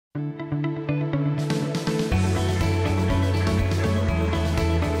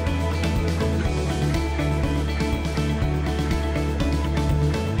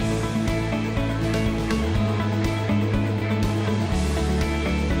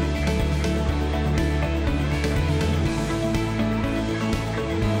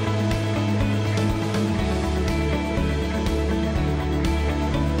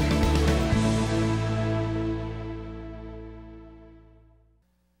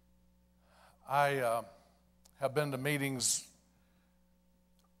I have been to meetings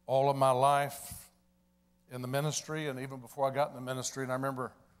all of my life in the ministry and even before I got in the ministry. And I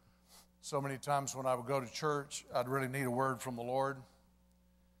remember so many times when I would go to church, I'd really need a word from the Lord.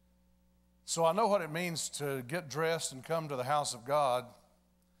 So I know what it means to get dressed and come to the house of God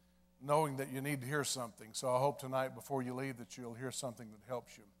knowing that you need to hear something. So I hope tonight before you leave that you'll hear something that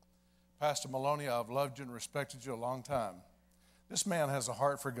helps you. Pastor Maloney, I've loved you and respected you a long time. This man has a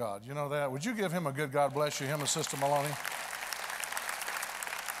heart for God. You know that? Would you give him a good God bless you, him and Sister Maloney?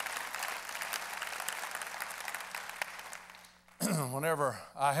 Whenever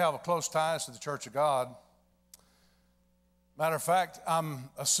I have close ties to the Church of God, matter of fact, I'm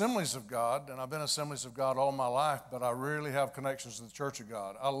Assemblies of God, and I've been Assemblies of God all my life, but I really have connections to the Church of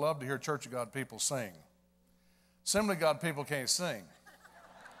God. I love to hear Church of God people sing. Assembly of God people can't sing.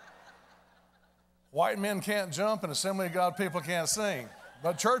 White men can't jump, and Assembly of God people can't sing,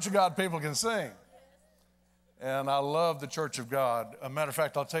 but Church of God people can sing. And I love the Church of God. A matter of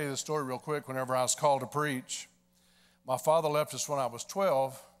fact, I'll tell you this story real quick. Whenever I was called to preach, my father left us when I was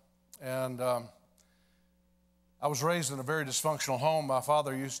 12, and I was raised in a very dysfunctional home. My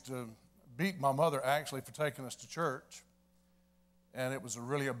father used to beat my mother, actually, for taking us to church, and it was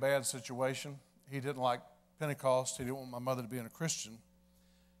really a bad situation. He didn't like Pentecost. He didn't want my mother to be a Christian.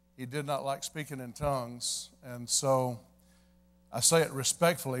 He did not like speaking in tongues, and so I say it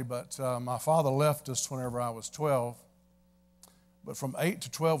respectfully, but my father left us whenever I was 12, but from 8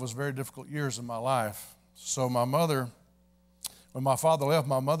 to 12 was very difficult years in my life. So my mother, when my father left,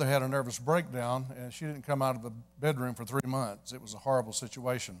 my mother had a nervous breakdown, and she didn't come out of the bedroom for 3 months. It was a horrible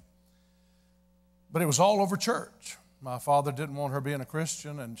situation. But it was all over church. My father didn't want her being a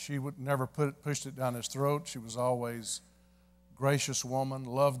Christian, and she would never pushed it down his throat. She was always a gracious woman,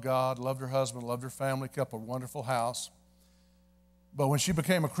 loved God, loved her husband, loved her family, kept a wonderful house. But when she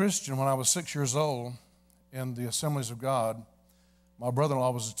became a Christian, when I was 6 years old in the Assemblies of God, my brother-in-law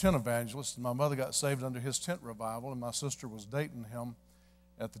was a tent evangelist, and my mother got saved under his tent revival, and my sister was dating him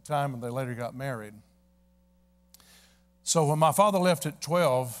at the time, and they later got married. So when my father left at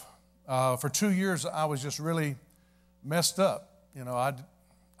 12, for 2 years, I was just really messed up. You know,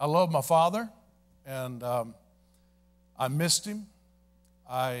 I loved my father, and I missed him.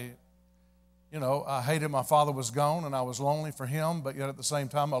 I hated my father was gone, and I was lonely for him, but yet at the same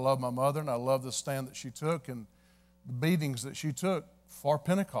time, I loved my mother, and I loved the stand that she took, and the beatings that she took for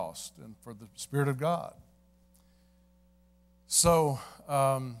Pentecost and for the Spirit of God. So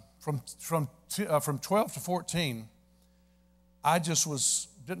from 12 to 14, I just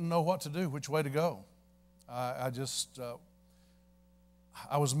didn't know what to do, which way to go. I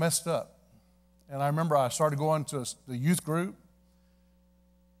was messed up. And I remember I started going to the youth group,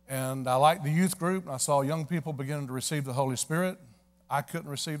 and I liked the youth group, and I saw young people beginning to receive the Holy Spirit. I couldn't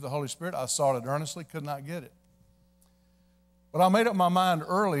receive the Holy Spirit. I sought it earnestly, could not get it. But I made up my mind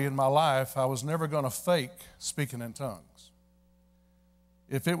early in my life I was never going to fake speaking in tongues.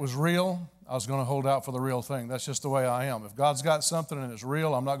 If it was real, I was going to hold out for the real thing. That's just the way I am. If God's got something and it's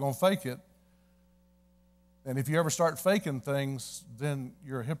real, I'm not going to fake it. And if you ever start faking things, then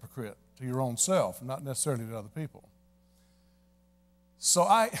you're a hypocrite to your own self, not necessarily to other people. So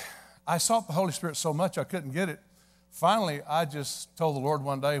I sought the Holy Spirit so much I couldn't get it. Finally, I just told the Lord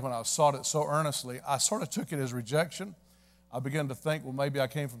one day when I sought it so earnestly, I sort of took it as rejection. I began to think, well, maybe I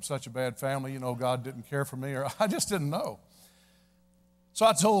came from such a bad family, God didn't care for me, or I just didn't know. So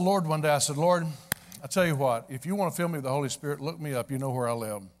I told the Lord one day, I said, Lord, I tell you what, if you want to fill me with the Holy Spirit, look me up. You know where I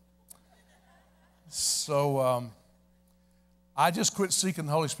live. So I just quit seeking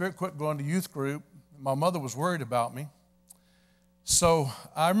the Holy Spirit, quit going to youth group. My mother was worried about me. So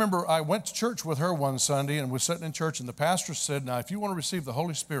I remember I went to church with her one Sunday, and we're sitting in church, and the pastor said, now, if you want to receive the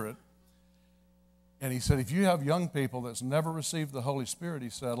Holy Spirit, and he said, if you have young people that's never received the Holy Spirit, he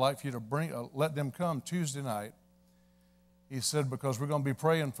said, I'd like for you to let them come Tuesday night. He said, because we're going to be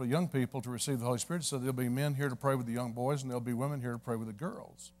praying for young people to receive the Holy Spirit. So there'll be men here to pray with the young boys, and there'll be women here to pray with the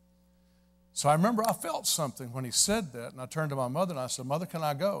girls. So I remember I felt something when he said that, and I turned to my mother, and I said, Mother, can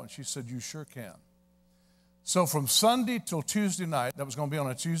I go? And she said, you sure can. So from Sunday till Tuesday night, that was going to be on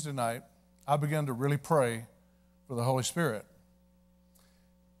a Tuesday night, I began to really pray for the Holy Spirit.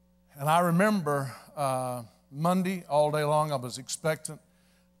 And I remember Monday all day long I was expectant.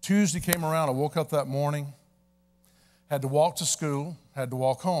 Tuesday came around, I woke up that morning, had to walk to school, had to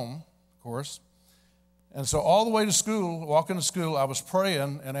walk home, of course. And so all the way to school, walking to school, I was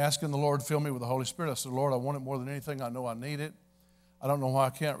praying and asking the Lord to fill me with the Holy Spirit. I said, Lord, I want it more than anything. I know I need it. I don't know why I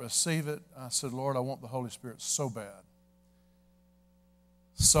can't receive it. I said, Lord, I want the Holy Spirit so bad.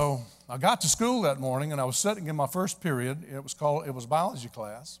 So I got to school that morning, and I was sitting in my first period. It was biology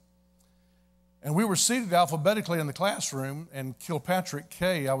class. And we were seated alphabetically in the classroom, and Kilpatrick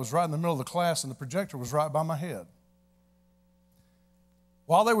K, I was right in the middle of the class, and the projector was right by my head.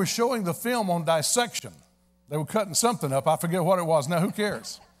 While they were showing the film on dissection, they were cutting something up. I forget what it was now, who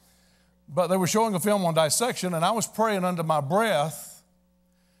cares? But they were showing a film on dissection, and I was praying under my breath,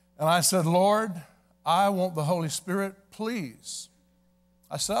 and I said, Lord, I want the Holy Spirit, please.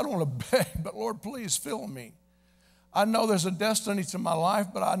 I said, I don't want to beg, but Lord, please fill me. I know there's a destiny to my life,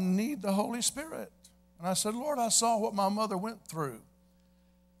 but I need the Holy Spirit. And I said, Lord, I saw what my mother went through.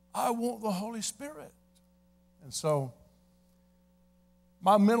 I want the Holy Spirit. And so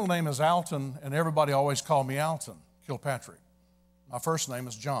my middle name is Alton, and everybody always called me Alton, Kilpatrick. My first name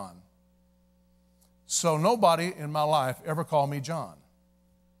is John. So nobody in my life ever called me John.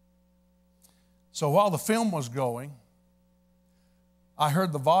 So while the film was going, I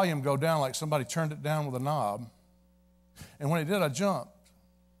heard the volume go down like somebody turned it down with a knob. And when it did, I jumped.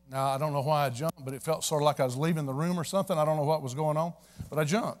 Now, I don't know why I jumped, but it felt sort of like I was leaving the room or something. I don't know what was going on, but I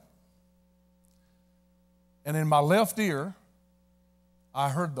jumped. And in my left ear, I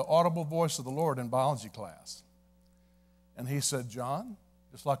heard the audible voice of the Lord in biology class. And he said, John,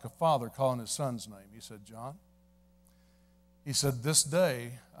 just like a father calling his son's name. He said, John, he said, this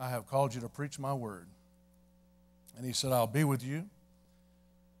day I have called you to preach my word. And he said, I'll be with you,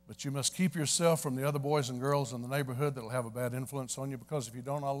 but you must keep yourself from the other boys and girls in the neighborhood that will have a bad influence on you, because if you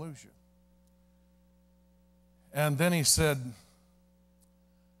don't, I'll lose you. And then he said,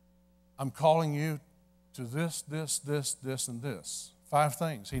 I'm calling you to this, this, this, this, and this. 5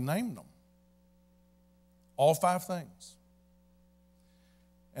 things. He named them. All 5 things.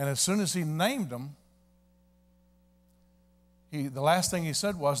 And as soon as he named them, the last thing he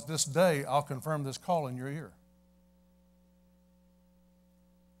said was, this day I'll confirm this call in your ear.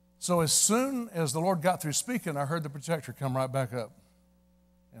 So as soon as the Lord got through speaking, I heard the projector come right back up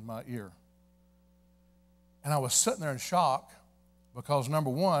in my ear. And I was sitting there in shock because,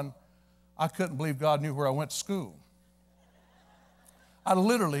 number one, I couldn't believe God knew where I went to school. I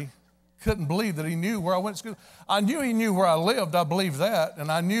literally couldn't believe that he knew where I went to school. I knew he knew where I lived. I believed that.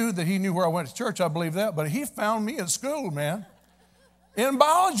 And I knew that he knew where I went to church. I believed that. But he found me at school, man, in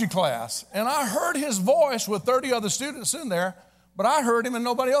biology class. And I heard his voice with 30 other students in there. But I heard him and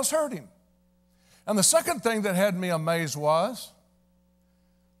nobody else heard him. And the second thing that had me amazed was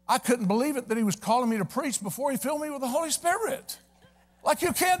I couldn't believe it that he was calling me to preach before he filled me with the Holy Spirit. Like,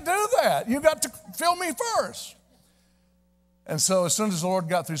 you can't do that. You got to fill me first. And so as soon as the Lord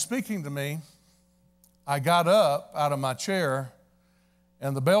got through speaking to me, I got up out of my chair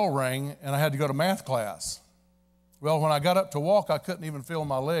and the bell rang and I had to go to math class. Well, when I got up to walk, I couldn't even feel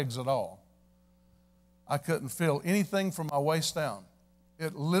my legs at all. I couldn't feel anything from my waist down.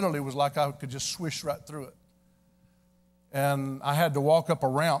 It literally was like I could just swish right through it. And I had to walk up a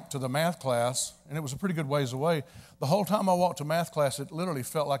ramp to the math class, and it was a pretty good ways away. The whole time I walked to math class, it literally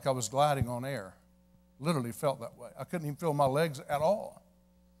felt like I was gliding on air. Literally felt that way. I couldn't even feel my legs at all.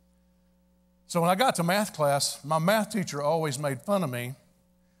 So when I got to math class, my math teacher always made fun of me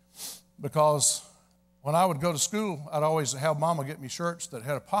because when I would go to school, I'd always have Mama get me shirts that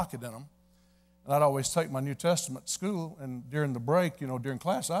had a pocket in them. And I'd always take my New Testament to school, and during the break, during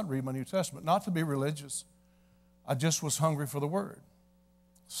class, I'd read my New Testament, not to be religious. I just was hungry for the Word.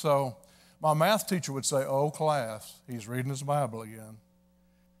 So my math teacher would say, oh, class, he's reading his Bible again.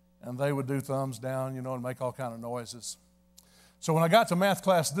 And they would do thumbs down, and make all kind of noises. So when I got to math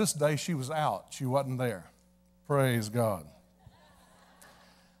class this day, she was out. She wasn't there. Praise God.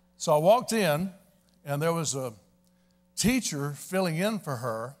 So I walked in, and there was a teacher filling in for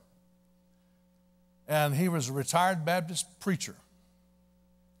her. And he was a retired Baptist preacher.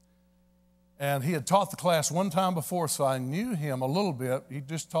 And he had taught the class one time before, so I knew him a little bit. He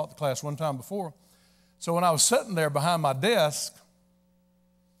just taught the class one time before. So when I was sitting there behind my desk,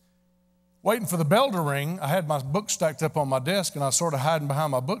 waiting for the bell to ring, I had my books stacked up on my desk, and I was sort of hiding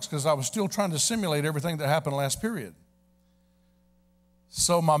behind my books because I was still trying to simulate everything that happened last period.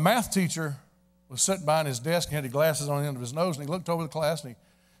 So my math teacher was sitting behind his desk, and he had his glasses on the end of his nose, and he looked over the class, and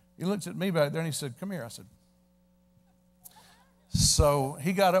he looked at me back there and he said, come here. I said, so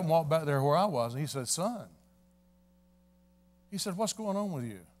he got up and walked back there where I was, and he said, son. He said, what's going on with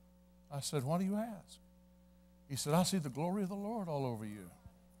you? I said, why do you ask? He said, I see the glory of the Lord all over you.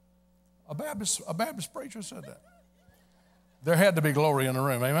 A Baptist preacher said that. There had to be glory in the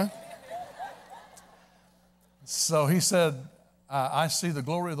room, amen? So he said, I see the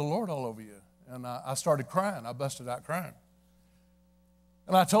glory of the Lord all over you. And I started crying. I busted out crying.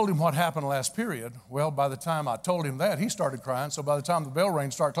 And I told him what happened last period. Well, by the time I told him that, he started crying. So by the time the bell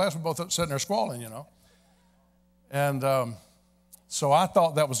rang, start class, we're both sitting there squalling, And So I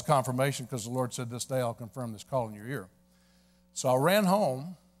thought that was a confirmation because the Lord said, this day I'll confirm this call in your ear. So I ran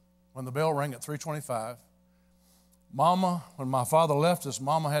home when the bell rang at 3:25. Mama, when my father left us,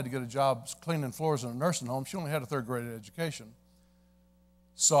 Mama had to get a job cleaning floors in a nursing home. She only had a third grade education.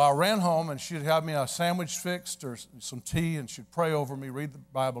 So I ran home, and she'd have me a sandwich fixed or some tea, and she'd pray over me, read the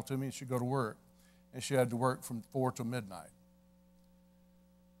Bible to me, and she'd go to work. And she had to work from 4 to midnight.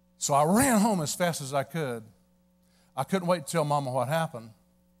 So I ran home as fast as I could. I couldn't wait to tell Mama what happened.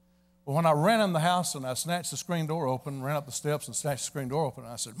 But when I ran in the house and I snatched the screen door open, ran up the steps and snatched the screen door open,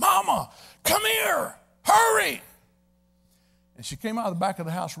 and I said, Mama, come here, hurry. And she came out of the back of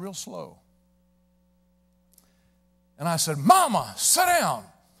the house real slow. And I said, Mama, sit down.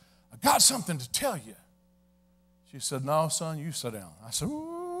 I got something to tell you. She said, no, son, you sit down. I said,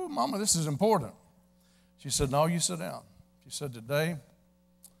 ooh, Mama, this is important. She said, no, you sit down. She said, today,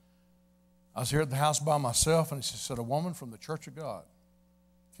 I was here at the house by myself, and she said, a woman from the Church of God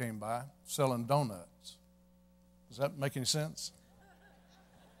came by selling donuts. Does that make any sense?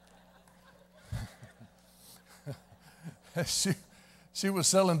 She was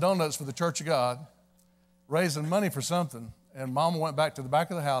selling donuts for the Church of God, raising money for something, and Mama went back to the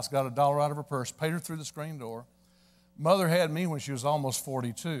back of the house, got $1 out of her purse, paid her through the screen door. Mother had me when she was almost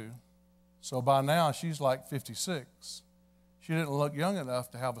 42, so by now she's like 56. She didn't look young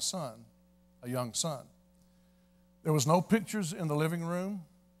enough to have a son, a young son. There was no pictures in the living room.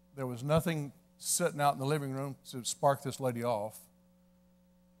 There was nothing sitting out in the living room to spark this lady off.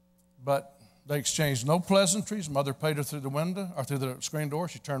 But they exchanged no pleasantries. Mother paid her through the window or through the screen door.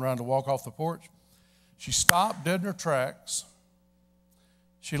 She turned around to walk off the porch. She stopped dead in her tracks.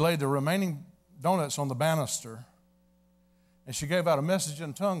 She laid the remaining donuts on the banister, and she gave out a message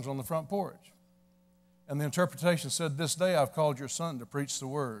in tongues on the front porch. And the interpretation said, this day I've called your son to preach the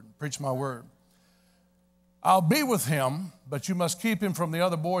word, preach my word. I'll be with him, but you must keep him from the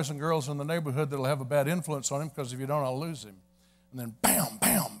other boys and girls in the neighborhood that will have a bad influence on him, because if you don't, I'll lose him. And then bam,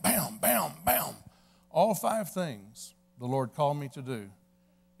 bam, bam, bam, bam. All 5 things the Lord called me to do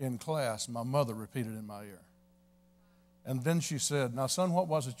in class, my mother repeated in my ear. And then she said, now, son, what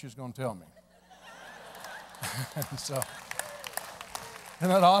was it you was going to tell me? And so, isn't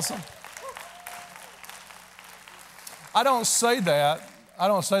that awesome? I don't say that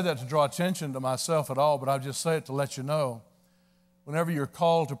to draw attention to myself at all, but I just say it to let you know, whenever you're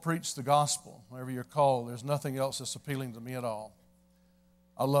called to preach the gospel, whenever you're called, there's nothing else that's appealing to me at all.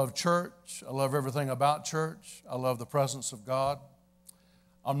 I love church. I love everything about church. I love the presence of God.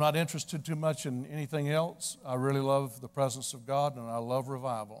 I'm not interested too much in anything else. I really love the presence of God, and I love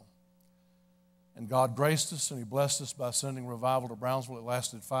revival. And God graced us, and He blessed us by sending revival to Brownsville. It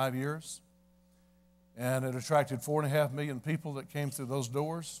lasted 5 years. And it attracted 4.5 million people that came through those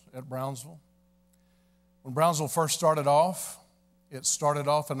doors at Brownsville. When Brownsville first started off, it started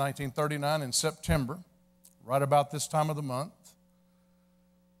off in 1939 in September, right about this time of the month.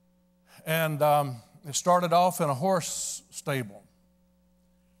 And it started off in a horse stable.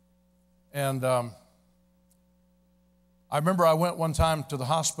 And I remember I went one time to the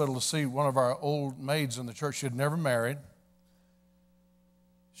hospital to see one of our old maids in the church. She had never married.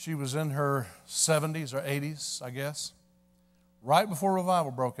 She was in her 70s or 80s, I guess, right before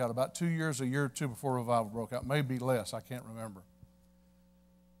revival broke out, about 2 years, a year or two before revival broke out, maybe less, I can't remember.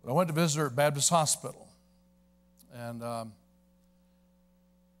 But I went to visit her at Baptist Hospital. And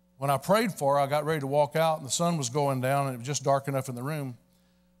when I prayed for her, I got ready to walk out, and the sun was going down, and it was just dark enough in the room.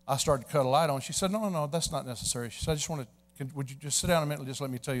 I started to cut a light on. She said, no, that's not necessary. She said, would you just sit down a minute and just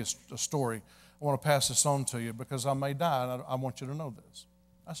let me tell you a story? I want to pass this on to you because I may die, and I want you to know this.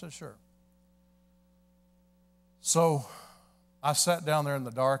 I said, sure. So I sat down there in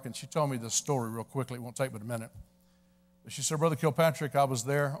the dark, and she told me this story real quickly. It won't take but a minute. But she said, Brother Kilpatrick, I was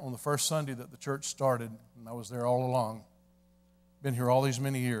there on the first Sunday that the church started, and I was there all along. Been here all these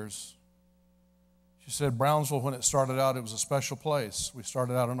many years. She said, Brownsville, when it started out, it was a special place. We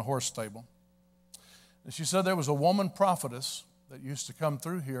started out in a horse stable. And she said there was a woman prophetess that used to come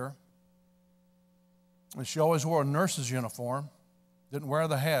through here, and she always wore a nurse's uniform. Didn't wear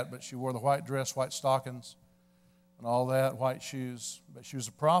the hat, but she wore the white dress, white stockings, and all that, white shoes. But she was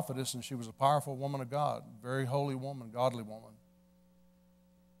a prophetess, and she was a powerful woman of God, very holy woman, godly woman.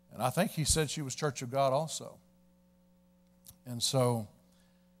 And I think he said she was Church of God also. And so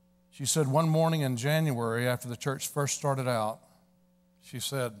she said one morning in January, after the church first started out, she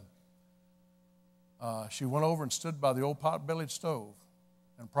said she went over and stood by the old pot-bellied stove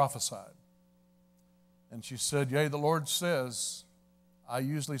and prophesied. And she said, yea, the Lord says, I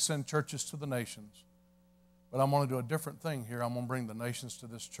usually send churches to the nations, but I'm going to do a different thing here. I'm going to bring the nations to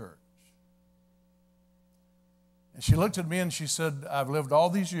this church. And she looked at me and she said, I've lived all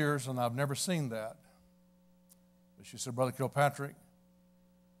these years and I've never seen that. But she said, Brother Kilpatrick,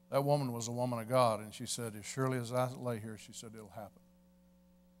 that woman was a woman of God. And she said, as surely as I lay here, she said, it'll happen.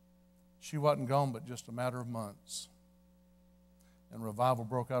 She wasn't gone but just a matter of months. And revival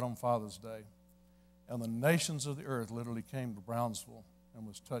broke out on Father's Day. And the nations of the earth literally came to Brownsville and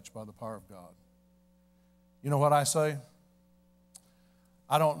was touched by the power of God. You know what I say?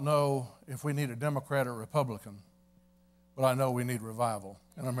 I don't know if we need a Democrat or Republican, but I know we need revival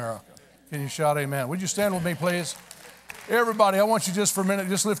in America. Can you shout amen? Would you stand with me, please? Everybody, I want you just for a minute,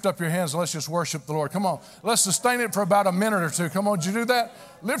 just lift up your hands and let's just worship the Lord. Come on. Let's sustain it for about a minute or two. Come on, did you do that?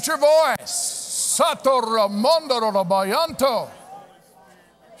 Lift your voice. Satora mondoro bayanto.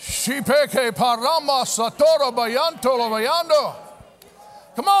 Shipeke parama satora bayanto lo bayando.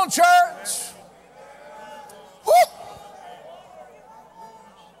 Come on, church. Woo!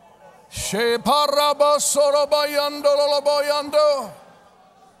 She paraba soro bayando lo bayando.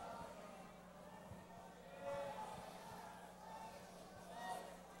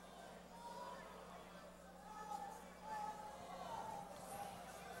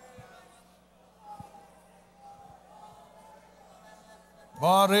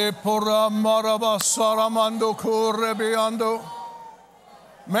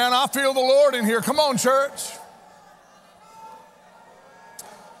 Man, I feel the Lord in here. Come on, church.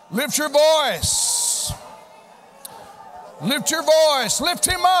 Lift your voice. Lift your voice. Lift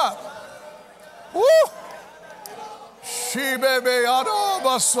him up. Woo! She baby ado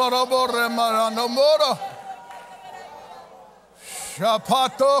basarabore marano mora.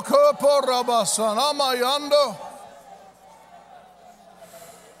 Shapato kopora basana mayando.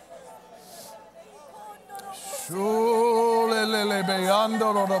 Shulele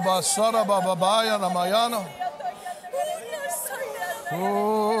beyando ro basara babaya na mayano.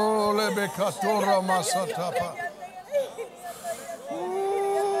 Shule bekatora masatapa.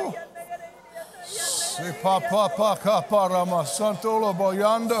 Si papa kapara masantolo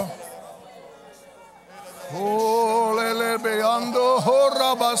boyando. Shule beyando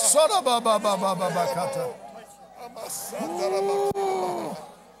hora basara baba bakata.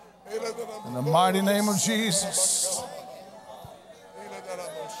 In the mighty name of Jesus.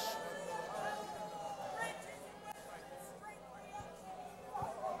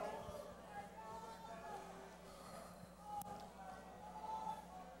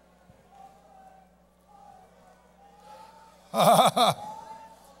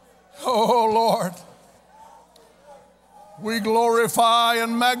 Oh Lord, we glorify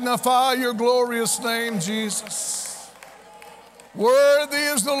and magnify your glorious name, Jesus. Worthy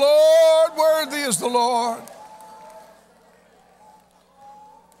is the Lord, worthy is the Lord.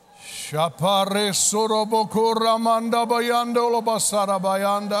 Shapare soroboku ramanda bayando lo basara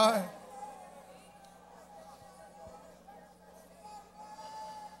bayanda.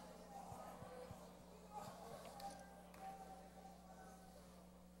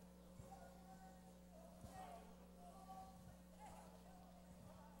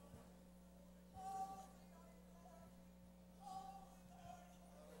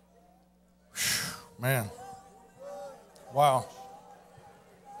 Man, wow.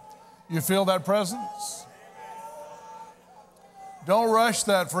 You feel that presence? Don't rush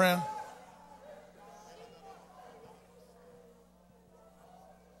that, friend.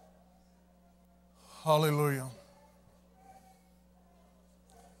 Hallelujah.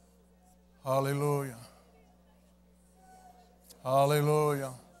 Hallelujah.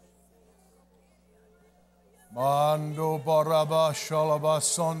 Hallelujah. Mando baraba shalaba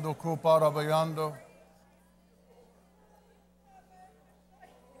sondo kuparabayando.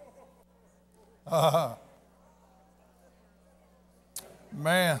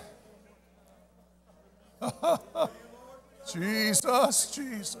 Man. Jesus,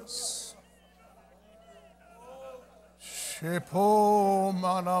 Jesus. Shepo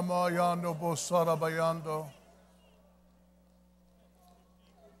manamayando bosarabayando.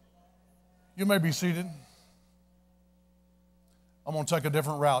 You may be seated. I'm going to take a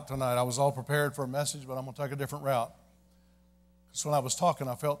different route tonight. I was all prepared for a message, but I'm going to take a different route. So when I was talking,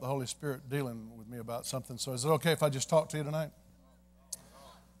 I felt the Holy Spirit dealing with me about something. So is it okay if I just talk to you tonight? I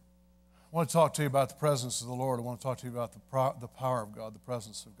want to talk to you about the presence of the Lord. I want to talk to you about the power of God, the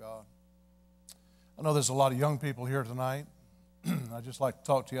presence of God. I know there's a lot of young people here tonight. I'd just like to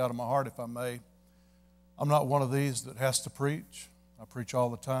talk to you out of my heart, if I may. I'm not one of these that has to preach. I preach all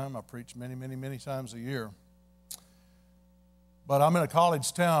the time. I preach many, many, many times a year. But I'm in a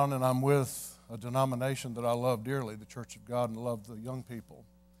college town, and I'm with a denomination that I love dearly, the Church of God, and love the young people.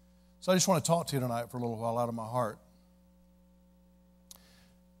 So I just want to talk to you tonight for a little while out of my heart.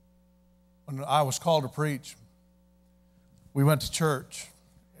 When I was called to preach we went to church,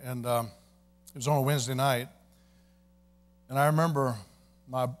 and it was on a Wednesday night. And I remember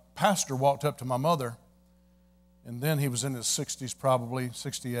my pastor walked up to my mother, and then he was in his 60s, probably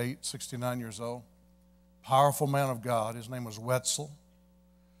 68, 69 years old. Powerful man of God. His name was Wetzel.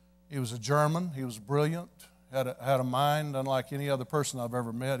 He was a German. He was brilliant, had a mind unlike any other person I've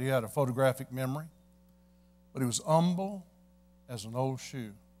ever met. He had a photographic memory, but he was humble as an old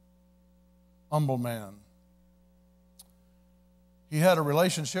shoe. Humble man. He had a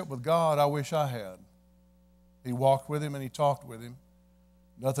relationship with God I wish I had. He walked with him and he talked with him.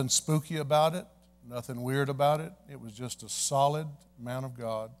 Nothing spooky about it, nothing weird about it. It was just a solid man of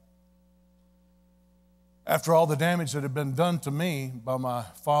God. After all the damage that had been done to me by my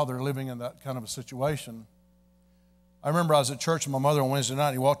father living in that kind of a situation, I remember I was at church with my mother on Wednesday night,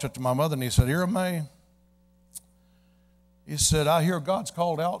 and he walked up to my mother and he said, "Ira Mae," he said, "I hear God's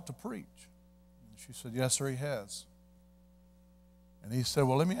called out to preach." And she said, "Yes, sir, he has." And he said,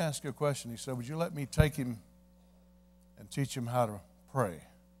 "Well, let me ask you a question." He said, "Would you let me take him and teach him how to pray?"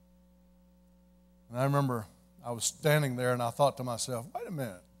 And I remember I was standing there and I thought to myself, wait a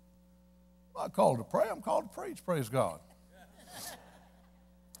minute. I'm not called to pray, I'm called to preach, praise God.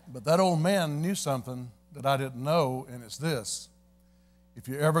 But that old man knew something that I didn't know, and it's this. If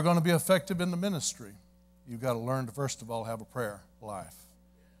you're ever going to be effective in the ministry, you've got to learn to, first of all, have a prayer life.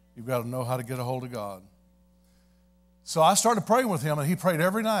 You've got to know how to get a hold of God. So I started praying with him, and he prayed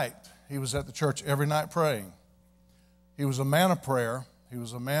every night. He was at the church every night praying. He was a man of prayer. He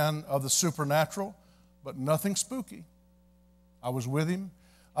was a man of the supernatural, but nothing spooky. I was with him.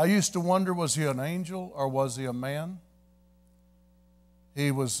 I used to wonder, was he an angel or was he a man?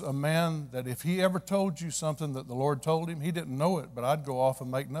 He was a man that if he ever told you something that the Lord told him, he didn't know it, but I'd go off and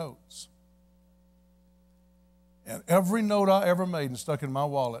make notes. And every note I ever made and stuck in my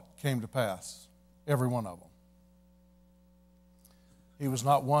wallet came to pass, every one of them. He was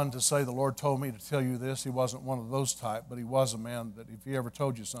not one to say, "The Lord told me to tell you this." He wasn't one of those type, but he was a man that if he ever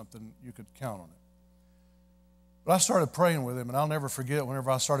told you something, you could count on it. But I started praying with him, and I'll never forget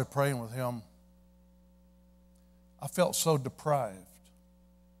whenever I started praying with him, I felt so deprived.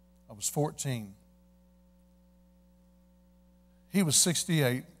 I was 14. He was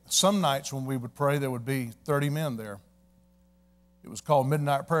 68. Some nights when we would pray, there would be 30 men there. It was called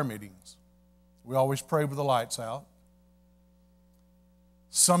midnight prayer meetings. We always prayed with the lights out.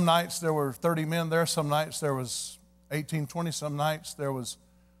 Some nights there were 30 men there. Some nights there was 18, 20. Some nights there was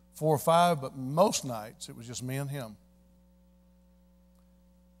 4 or 5. But most nights it was just me and him.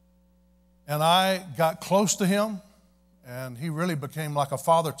 And I got close to him, and he really became like a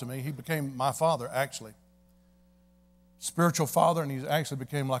father to me. He became my father, actually. Spiritual father, and he actually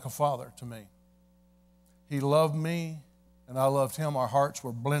became like a father to me. He loved me, and I loved him. Our hearts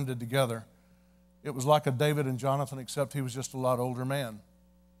were blended together. It was like a David and Jonathan, except he was just a lot older man.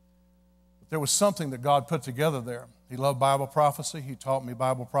 But there was something that God put together there. He loved Bible prophecy. He taught me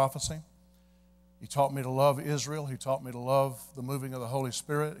Bible prophecy. He taught me to love Israel. He taught me to love the moving of the Holy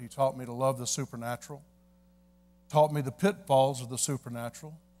Spirit. He taught me to love the supernatural. Taught me the pitfalls of the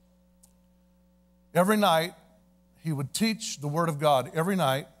supernatural. Every night, he would teach the Word of God every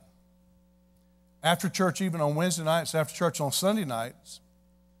night. After church, even on Wednesday nights, after church on Sunday nights,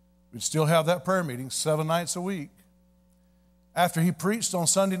 we'd still have that prayer meeting 7 nights a week. After he preached on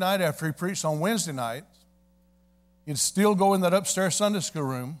Sunday night, after he preached on Wednesday night, he'd still go in that upstairs Sunday school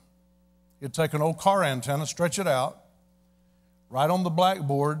room. He'd take an old car antenna, stretch it out, write on the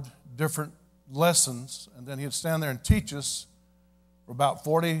blackboard different lessons, and then he'd stand there and teach us for about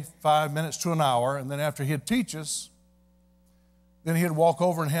 45 minutes to an hour. And then after he'd teach us, then he'd walk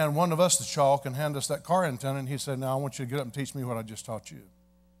over and hand one of us the chalk and hand us that car antenna, and he said, "Now I want you to get up and teach me what I just taught you."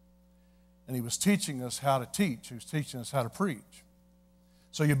 And he was teaching us how to teach. He was teaching us how to preach.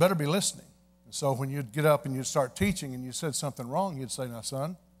 So you better be listening. And so when you'd get up and you'd start teaching and you said something wrong, he'd say, "Now,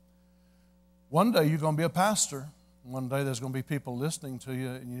 son, one day you're going to be a pastor. One day there's going to be people listening to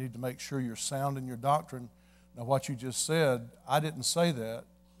you, and you need to make sure you're sound in your doctrine. Now, what you just said, I didn't say that,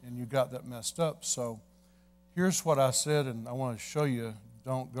 and you got that messed up. So here's what I said, and I want to show you,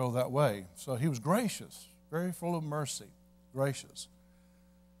 don't go that way." So he was gracious, very full of mercy, gracious.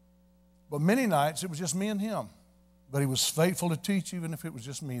 But many nights it was just me and him. But he was faithful to teach even if it was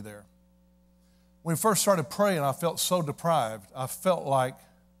just me there. When we first started praying, I felt so deprived. I felt like,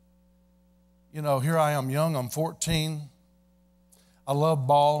 here I am young, I'm 14. I love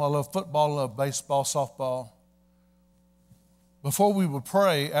ball, I love football, I love baseball, softball. Before we would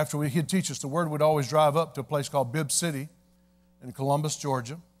pray, after he'd teach us the Word, we'd always drive up to a place called Bibb City in Columbus,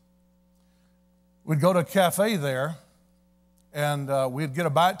 Georgia. We'd go to a cafe there, and we'd get a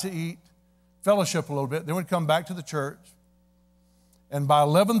bite to eat, fellowship a little bit. Then we'd come back to the church. And by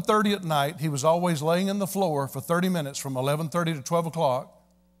 11:30 at night, he was always laying in the floor for 30 minutes from 11:30 to 12 o'clock.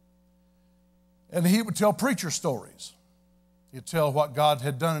 And he would tell preacher stories. He'd tell what God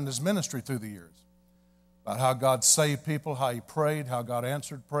had done in his ministry through the years, about how God saved people, how he prayed, how God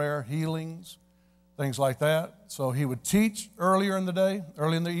answered prayer, healings, things like that. So he would teach earlier in the day,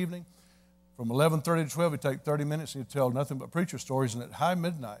 early in the evening. From 11:30 to 12, he'd take 30 minutes and he'd tell nothing but preacher stories. And at high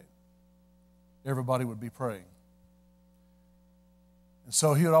midnight, everybody would be praying. And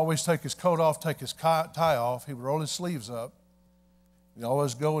so he would always take his coat off, take his tie off. He would roll his sleeves up. He'd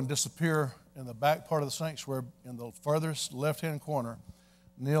always go and disappear in the back part of the sanctuary in the furthest left-hand corner,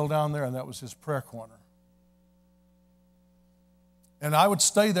 kneel down there, and that was his prayer corner. And I would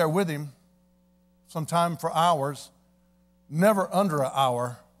stay there with him sometime for hours, never under an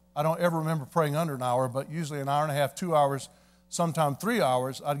hour. I don't ever remember praying under an hour, but usually an hour and a half, 2 hours, sometime 3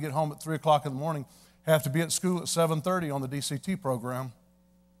 hours. I'd get home at 3 o'clock in the morning, have to be at school at 7:30 on the DCT program.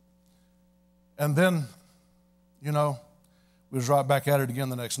 And then, we was right back at it again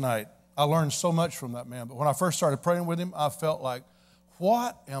the next night. I learned so much from that man. But when I first started praying with him, I felt like,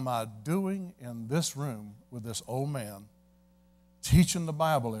 what am I doing in this room with this old man teaching the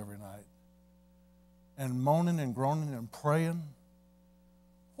Bible every night and moaning and groaning and praying?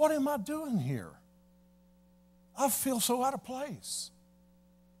 What am I doing here? I feel so out of place.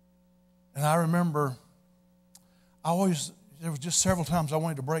 And I remember there was just several times I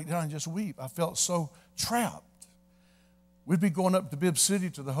wanted to break down and just weep. I felt so trapped. We'd be going up to Bibb City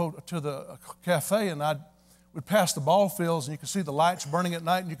to the cafe, and we'd pass the ball fields, and you could see the lights burning at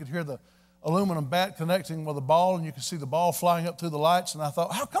night, and you could hear the aluminum bat connecting with the ball, and you could see the ball flying up through the lights. And I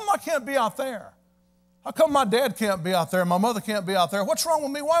thought, how come I can't be out there? How come my dad can't be out there? My mother can't be out there? What's wrong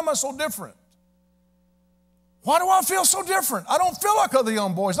with me? Why am I so different? Why do I feel so different? I don't feel like other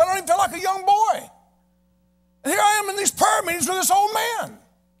young boys. I don't even feel like a young boy. And here I am in these prayer meetings with this old man.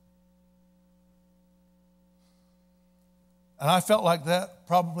 And I felt like that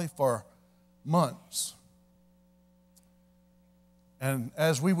probably for months. And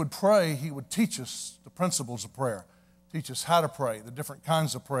as we would pray, he would teach us the principles of prayer, teach us how to pray, the different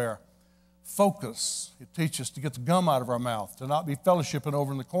kinds of prayer, focus. He'd teach us to get the gum out of our mouth, to not be fellowshipping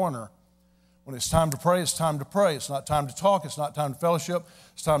over in the corner. When it's time to pray, it's time to pray. It's not time to talk. It's not time to fellowship.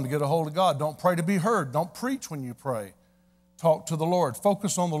 It's time to get a hold of God. Don't pray to be heard. Don't preach when you pray. Talk to the Lord.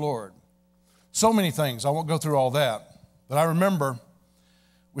 Focus on the Lord. So many things. I won't go through all that. But I remember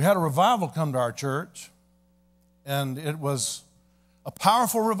we had a revival come to our church, and it was a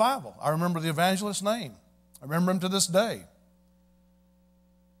powerful revival. I remember the evangelist's name. I remember him to this day.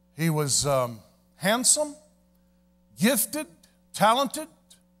 He was handsome, gifted, talented,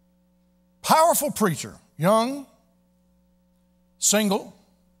 powerful preacher, young, single.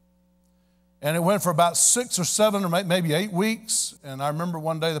 And it went for about 6 or 7 or maybe 8 weeks. And I remember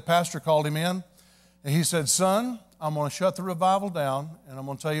one day the pastor called him in, and he said, son, I'm going to shut the revival down, and I'm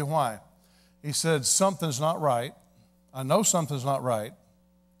going to tell you why. He said, something's not right. I know something's not right.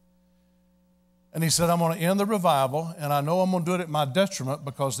 And he said, I'm going to end the revival, and I know I'm going to do it at my detriment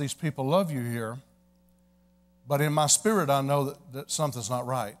because these people love you here. But in my spirit, I know that something's not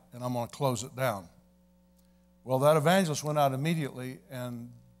right, and I'm going to close it down. Well, that evangelist went out immediately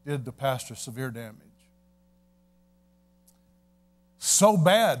and did the pastor severe damage. So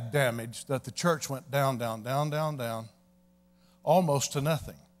bad damage that the church went down, almost to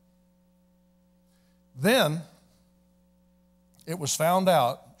nothing. Then it was found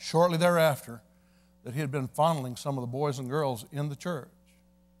out shortly thereafter that he had been fondling some of the boys and girls in the church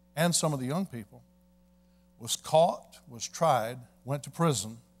and some of the young people, was caught, was tried, went to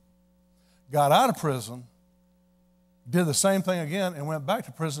prison, got out of prison, did the same thing again, and went back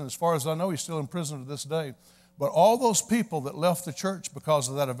to prison. As far as I know, he's still in prison to this day. But all those people that left the church because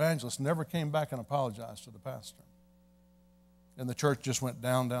of that evangelist never came back and apologized to the pastor. And the church just went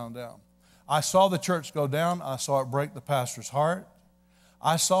down. I saw the church go down. I saw it break the pastor's heart.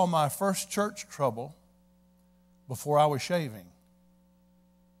 I saw my first church trouble before I was shaving.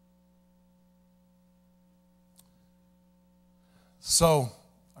 So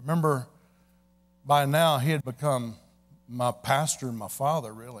I remember by now he had become my pastor and my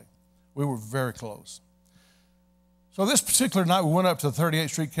father, really. We were very close. So this particular night, we went up to the 38th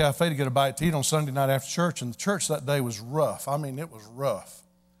Street Cafe to get a bite to eat on Sunday night after church, and the church that day was rough. I mean, it was rough.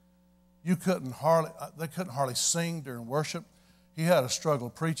 They couldn't hardly sing during worship. He had a struggle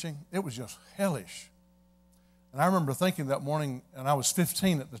preaching. It was just hellish. And I remember thinking that morning, and I was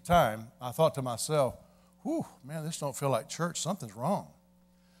 15 at the time, I thought to myself, whew, man, this don't feel like church. Something's wrong.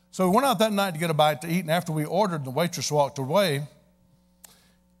 So we went out that night to get a bite to eat, and after we ordered and the waitress walked away,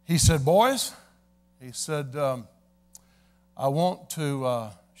 he said, boys, he said, I want to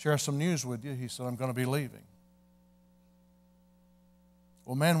share some news with you. He said, I'm going to be leaving.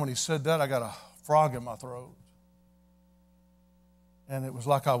 Well, man, when he said that, I got a frog in my throat. And it was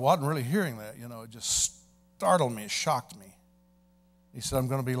like I wasn't really hearing that. You know, it just startled me. It shocked me. He said, I'm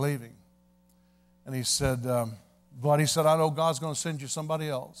going to be leaving. And he said, but he said, I know God's going to send you somebody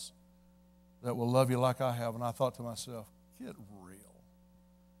else that will love you like I have. And I thought to myself, get real.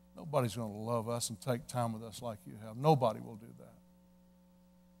 Nobody's going to love us and take time with us like you have. Nobody will do that.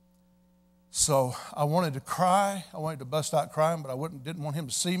 So I wanted to cry. I wanted to bust out crying, but I didn't want him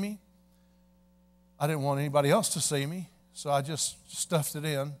to see me. I didn't want anybody else to see me. So I just stuffed it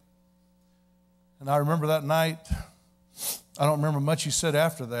in. And I remember that night, I don't remember much he said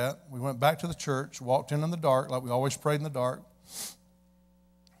after that. We went back to the church, walked in the dark, like we always prayed in the dark.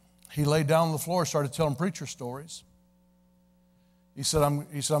 He laid down on the floor and started telling preacher stories. He said, I'm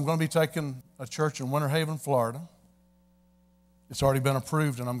going to be taking a church in Winter Haven, Florida. It's already been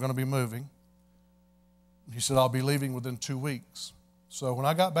approved, and I'm going to be moving. He said, I'll be leaving within 2 weeks. So when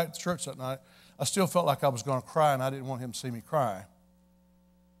I got back to church that night, I still felt like I was going to cry, and I didn't want him to see me cry.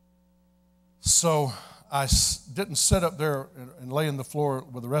 So I didn't sit up there and lay on the floor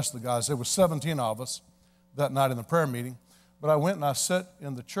with the rest of the guys. There was 17 of us that night in the prayer meeting. But I went and I sat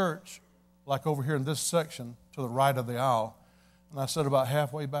in the church, like over here in this section, to the right of the aisle. And I sat about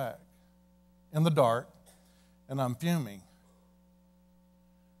halfway back in the dark, and I'm fuming.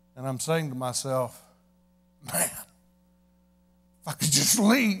 And I'm saying to myself, man, if I could just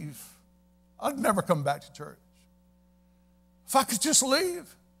leave, I'd never come back to church. If I could just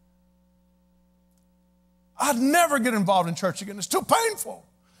leave, I'd never get involved in church again. It's too painful.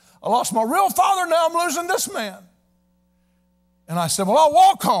 I lost my real father, now I'm losing this man. And I said, well, I'll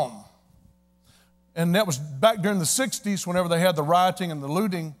walk home. And that was back during the 60s, whenever they had the rioting and the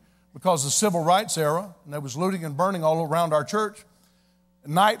looting because of the civil rights era. And there was looting and burning all around our church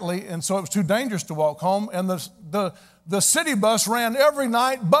nightly. And so it was too dangerous to walk home. And the city bus ran every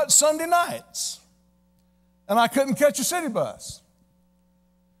night but Sunday nights. And I couldn't catch a city bus.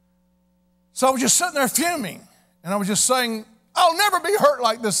 So I was just sitting there fuming. And I was just saying, I'll never be hurt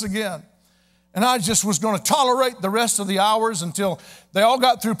like this again. And I just was going to tolerate the rest of the hours until they all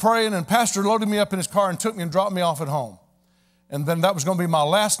got through praying, and Pastor loaded me up in his car and took me and dropped me off at home. And then that was going to be my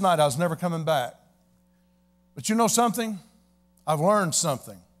last night. I was never coming back. But you know something? I've learned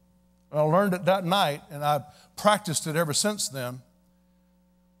something. I learned it that night, and I've practiced it ever since then.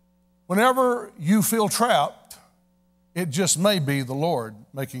 Whenever you feel trapped, it just may be the Lord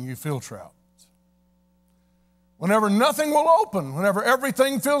making you feel trapped. Whenever nothing will open, whenever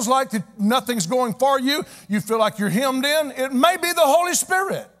everything feels like nothing's going for you, you feel like you're hemmed in, it may be the Holy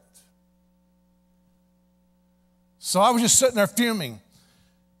Spirit. So I was just sitting there fuming.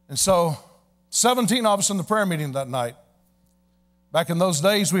 And so 17 of us in the prayer meeting that night. Back in those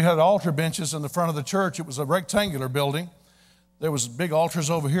days, we had altar benches in the front of the church. It was a rectangular building. There was big altars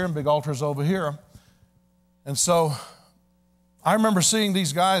over here and big altars over here. And so I remember seeing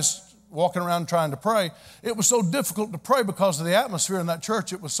these guys walking around trying to pray. It was so difficult to pray because of the atmosphere in that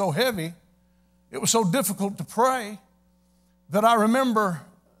church. It was so heavy. It was so difficult to pray that I remember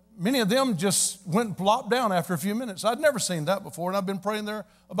many of them just went and plopped down after a few minutes. I'd never seen that before, and I've been praying there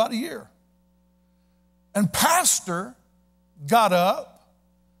about a year. And Pastor got up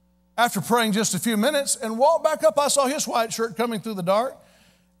after praying just a few minutes and walked back up. I saw his white shirt coming through the dark,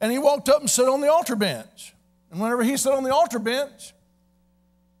 and he walked up and sat on the altar bench. And whenever he sat on the altar bench,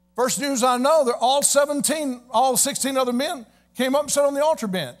 first news I know, all 16 other men came up and sat on the altar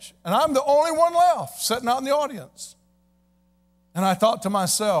bench. And I'm the only one left sitting out in the audience. And I thought to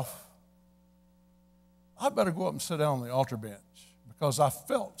myself, I better go up and sit down on the altar bench because I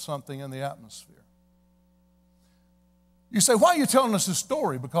felt something in the atmosphere. You say, why are you telling us this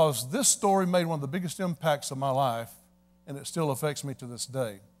story? Because this story made one of the biggest impacts of my life, and it still affects me to this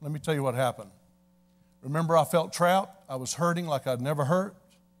day. Let me tell you what happened. Remember, I felt trapped. I was hurting like I'd never hurt.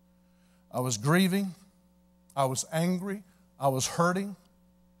 I was grieving, I was angry, I was hurting.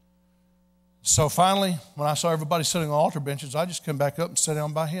 So finally, when I saw everybody sitting on altar benches, I just came back up and sat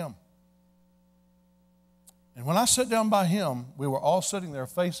down by him. And when I sat down by him, we were all sitting there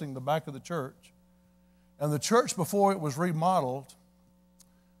facing the back of the church. And the church, before it was remodeled,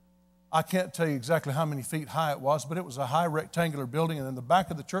 I can't tell you exactly how many feet high it was, but it was a high rectangular building. And in the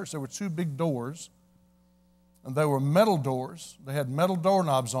back of the church, there were two big doors. And they were metal doors. They had metal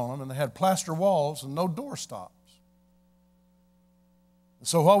doorknobs on them, and they had plaster walls and no door stops.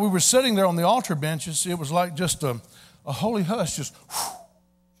 So while we were sitting there on the altar benches, it was like just a holy hush just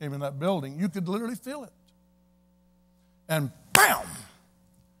came in that building. You could literally feel it. And bam!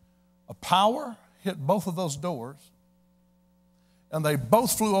 A power hit both of those doors, and they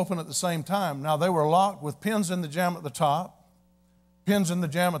both flew open at the same time. Now, they were locked with pins in the jamb at the top, pins in the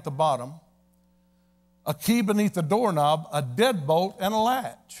jamb at the bottom, a key beneath the doorknob, a deadbolt, and a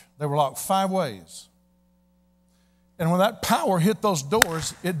latch. They were locked 5 ways. And when that power hit those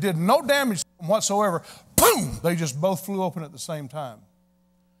doors, it did no damage whatsoever. Boom! They just both flew open at the same time.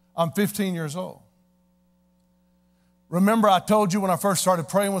 I'm 15 years old. Remember, I told you when I first started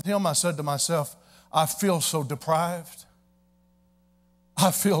praying with him, I said to myself, I feel so deprived.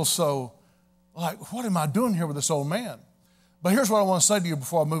 I feel so like, what am I doing here with this old man? But here's what I want to say to you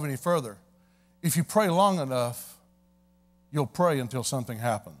before I move any further. If you pray long enough, you'll pray until something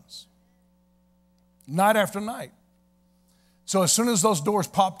happens. Night after night. So as soon as those doors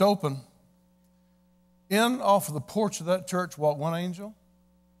popped open, in off of the porch of that church walked one angel.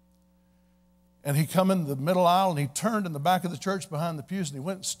 And he come in the middle aisle and he turned in the back of the church behind the pews and he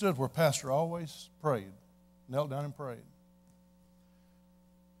went and stood where Pastor always prayed, knelt down and prayed.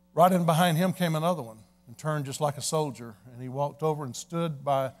 Right in behind him came another one and turned just like a soldier, and he walked over and stood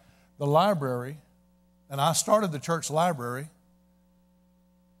by the library, and I started the church library,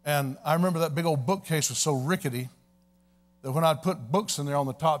 and I remember that big old bookcase was so rickety that when I'd put books in there on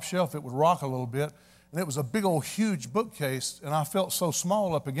the top shelf, it would rock a little bit. And it was a big old huge bookcase, and I felt so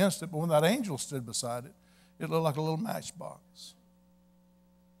small up against it, but when that angel stood beside it, it looked like a little matchbox.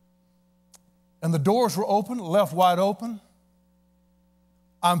 And the doors were open, left wide open.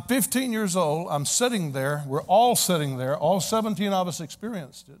 I'm 15 years old, I'm sitting there, we're all sitting there, all 17 of us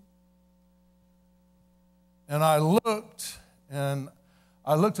experienced it. And I looked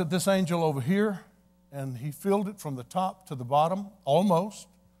at this angel over here, and he filled it from the top to the bottom, almost.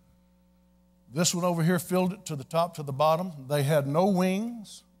 This one over here filled it to the top to the bottom. They had no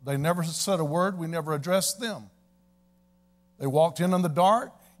wings. They never said a word. We never addressed them. They walked in the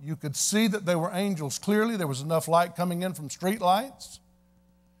dark. You could see that they were angels clearly. There was enough light coming in from street lights.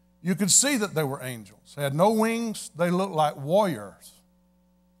 You could see that they were angels. They had no wings. They looked like warriors.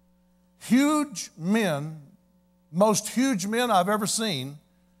 Huge men, most huge men I've ever seen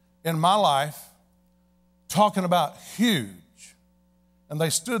in my life, talking about huge. And they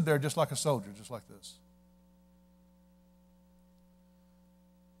stood there just like a soldier, just like this.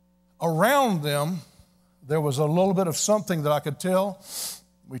 Around them, there was a little bit of something that I could tell.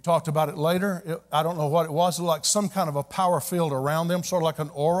 We talked about it later. I don't know what it was. It was like some kind of a power field around them, sort of like an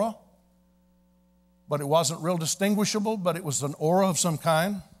aura. But it wasn't real distinguishable, but it was an aura of some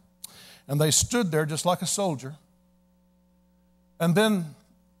kind. And they stood there just like a soldier. And then,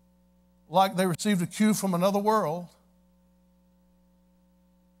 like they received a cue from another world,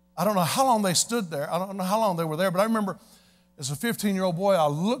 I don't know how long they stood there. I don't know how long they were there, but I remember as a 15-year-old boy, I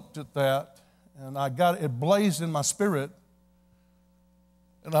looked at that, and it blazed in my spirit.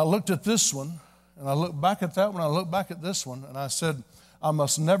 And I looked at this one, and I looked back at that one, I looked back at this one, and I said, I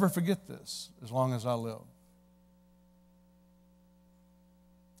must never forget this as long as I live.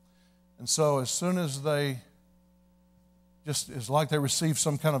 And so as soon as it's like they received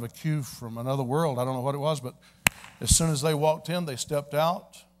some kind of a cue from another world. I don't know what it was, but as soon as they walked in, they stepped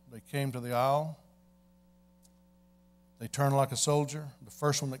out. They came to the aisle. They turned like a soldier. The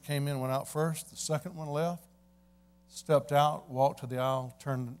first one that came in went out first. The second one left, stepped out, walked to the aisle,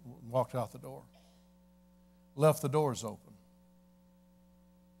 turned, walked out the door. Left the doors open.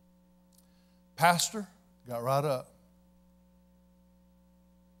 Pastor got right up.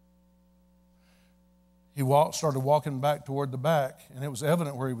 He started walking back toward the back, and it was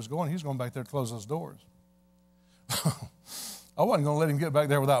evident where he was going. He was going back there to close those doors. I wasn't going to let him get back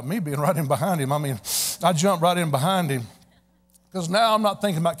there without me being right in behind him. I mean, I jumped right in behind him because now I'm not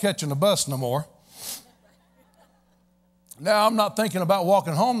thinking about catching a bus no more. Now I'm not thinking about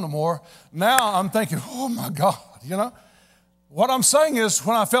walking home no more. Now I'm thinking, oh my God, you know. What I'm saying is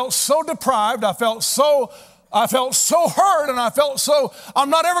when I felt so deprived, I felt so hurt, and I felt so, I'm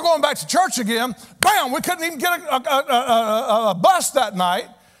not ever going back to church again. Bam, we couldn't even get a bus that night.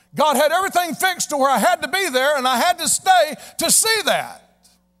 God had everything fixed to where I had to be there, and I had to stay to see that.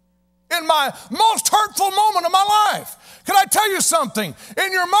 In my most hurtful moment of my life. Can I tell you something?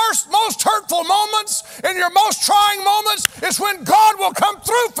 In your most hurtful moments, in your most trying moments, is when God will come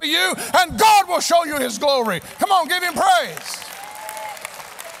through for you and God will show you His glory. Come on, give Him praise.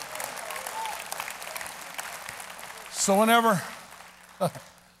 So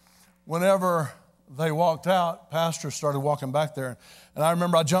whenever they walked out, Pastor started walking back there. And I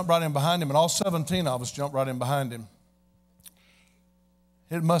remember I jumped right in behind him, and all 17 of us jumped right in behind him.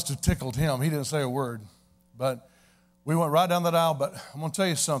 It must have tickled him. He didn't say a word. But we went right down that aisle. But I'm going to tell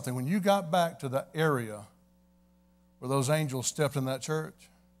you something. When you got back to the area where those angels stepped in that church,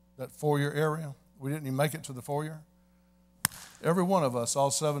 that foyer area, we didn't even make it to the foyer. Every one of us, all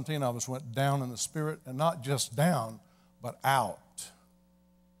 17 of us, went down in the spirit, and not just down, but out.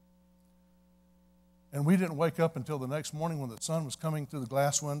 And we didn't wake up until the next morning when the sun was coming through the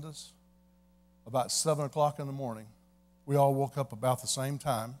glass windows, about 7 o'clock in the morning. We all woke up about the same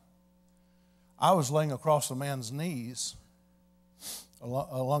time. I was laying across a man's knees,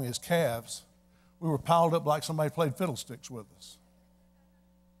 along his calves. We were piled up like somebody played fiddlesticks with us.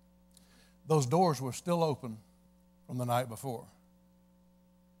 Those doors were still open from the night before.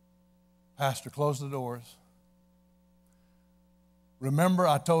 Pastor closed the doors. Remember,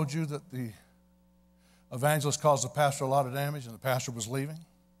 I told you that the evangelist caused the pastor a lot of damage and the pastor was leaving?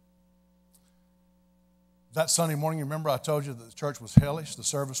 That Sunday morning, you remember I told you that the church was hellish, the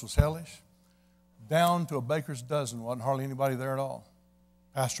service was hellish? Down to a baker's dozen, wasn't hardly anybody there at all.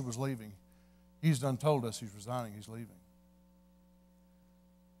 Pastor was leaving. He's done told us he's resigning, he's leaving.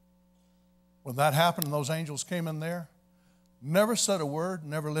 When that happened and those angels came in there, never said a word,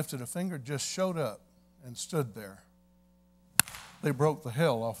 never lifted a finger, just showed up and stood there. They broke the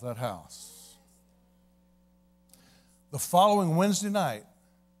hell off that house. The following Wednesday night,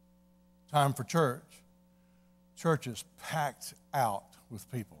 time for church, church is packed out with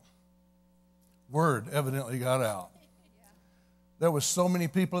people. Word evidently got out. There was so many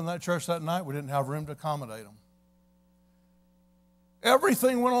people in that church that night, we didn't have room to accommodate them.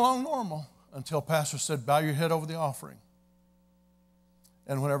 Everything went along normal until pastor said, bow your head over the offering.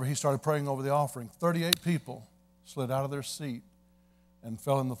 And whenever he started praying over the offering, 38 people slid out of their seat and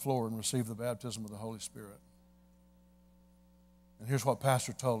fell on the floor and received the baptism of the Holy Spirit. And here's what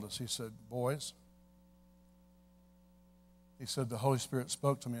pastor told us. He said, boys, he said, the Holy Spirit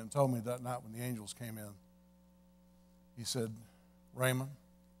spoke to me and told me that night when the angels came in. He said, Raymond,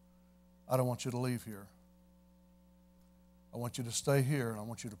 I don't want you to leave here. I want you to stay here, and I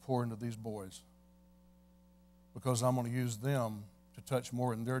want you to pour into these boys because I'm going to use them to touch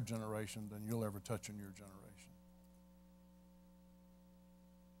more in their generation than you'll ever touch in your generation.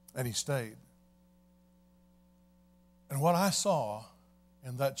 And he stayed. And what I saw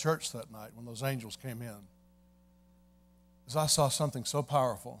in that church that night when those angels came in is I saw something so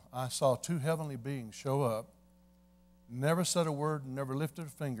powerful. I saw two heavenly beings show up, never said a word, never lifted a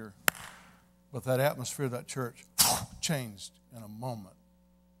finger, but that atmosphere of that church changed in a moment,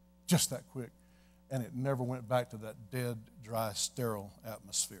 just that quick, and it never went back to that dead, dry, sterile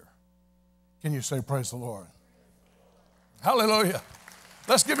atmosphere. Can you say praise the Lord? Hallelujah.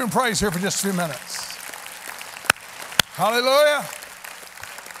 Let's give him praise here for just a few minutes. Hallelujah.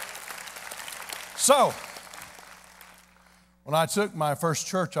 So, when I took my first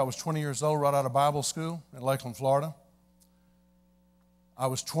church, I was 20 years old, right out of Bible school in Lakeland, Florida. I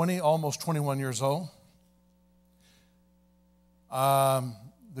was 20, almost 21 years old.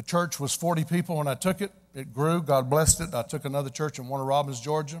 The church was 40 people when I took it. It grew. God blessed it. I took another church in Warner Robins,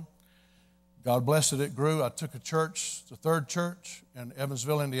 Georgia. God blessed it. It grew. I took a church, the third church in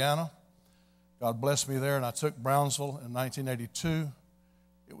Evansville, Indiana. God blessed me there, and I took Brownsville in 1982.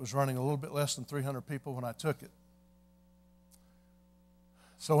 It was running a little bit less than 300 people when I took it.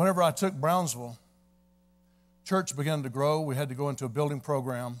 So whenever I took Brownsville, church began to grow. We had to go into a building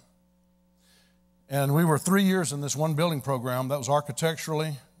program. And we were 3 years in this one building program. That was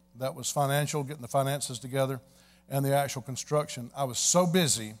architecturally, that was financial, getting the finances together, and the actual construction. I was so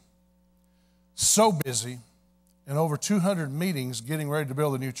busy, and over 200 meetings getting ready to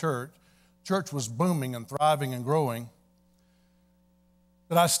build a new church. Church was booming and thriving and growing.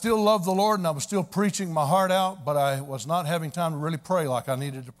 But I still loved the Lord, and I was still preaching my heart out, but I was not having time to really pray like I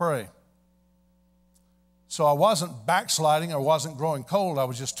needed to pray. So I wasn't backsliding, I wasn't growing cold, I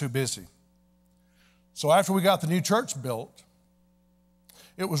was just too busy. So after we got the new church built,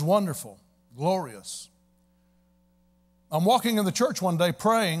 it was wonderful, glorious. I'm walking in the church one day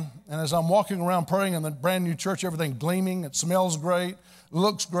praying, and as I'm walking around praying in the brand new church, everything gleaming, it smells great,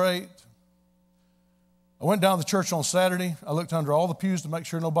 looks great. I went down to the church on Saturday. I looked under all the pews to make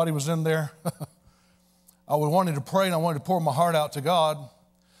sure nobody was in there. I wanted to pray, and I wanted to pour my heart out to God.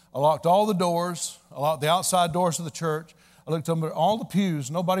 I locked all the doors. I locked the outside doors of the church. I looked under all the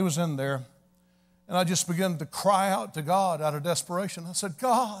pews. Nobody was in there. And I just began to cry out to God out of desperation. I said,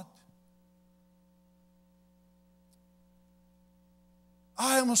 God,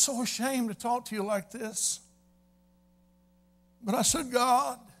 I am so ashamed to talk to you like this. But I said,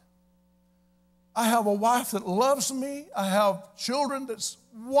 God, I have a wife that loves me. I have children that's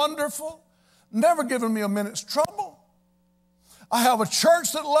wonderful, never given me a minute's trouble. I have a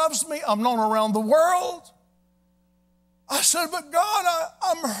church that loves me. I'm known around the world. I said, but God,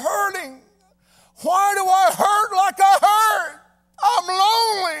 I'm hurting. Why do I hurt like I hurt? I'm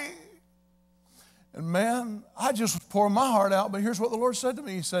lonely. And man, I just was pouring my heart out, but here's what the Lord said to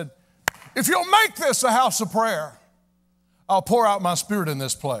me. He said, if you'll make this a house of prayer, I'll pour out my Spirit in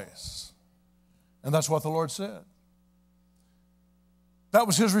this place. And that's what the Lord said. That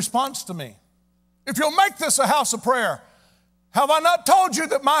was his response to me. If you'll make this a house of prayer, have I not told you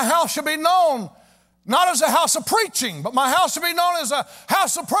that my house should be known not as a house of preaching, but my house should be known as a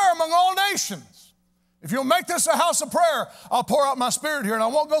house of prayer among all nations? If you'll make this a house of prayer, I'll pour out my Spirit here. And I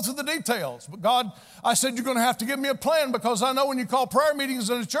won't go through the details. But God, I said, you're going to have to give me a plan, because I know when you call prayer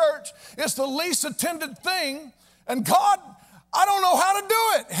meetings in a church, it's the least attended thing. And God, I don't know how to do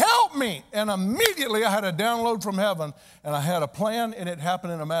it. Help me. And immediately I had a download from heaven, and I had a plan, and it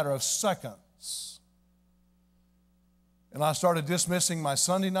happened in a matter of seconds. And I started dismissing my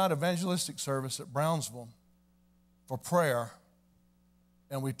Sunday night evangelistic service at Brownsville for prayer.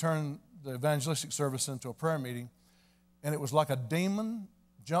 And we turned the evangelistic service into a prayer meeting. And it was like a demon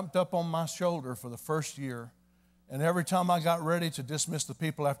jumped up on my shoulder for the first year. And every time I got ready to dismiss the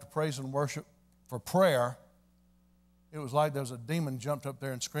people after praise and worship for prayer, it was like there was a demon jumped up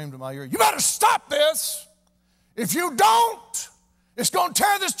there and screamed in my ear, you better stop this. If you don't, it's going to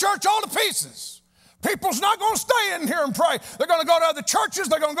tear this church all to pieces. People's not going to stay in here and pray. They're going to go to other churches.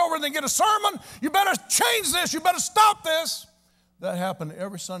 They're going to go over and get a sermon. You better change this. You better stop this. That happened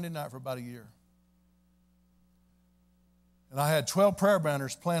every Sunday night for about a year. And I had 12 prayer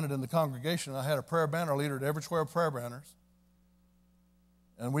banners planted in the congregation. I had a prayer banner leader at every 12 prayer banners.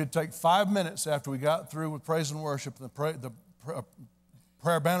 And we'd take 5 minutes after we got through with praise and worship. The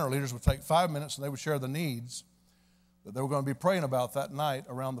prayer banner leaders would take 5 minutes, and they would share the needs that they were going to be praying about that night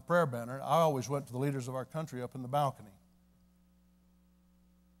around the prayer banner. I always went to the leaders of our country up in the balcony.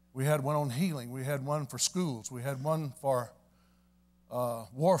 We had one on healing. We had one for schools. We had one for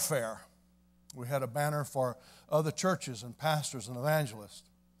warfare. We had a banner for other churches and pastors and evangelists.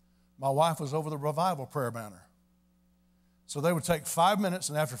 My wife was over the revival prayer banner. So they would take 5 minutes,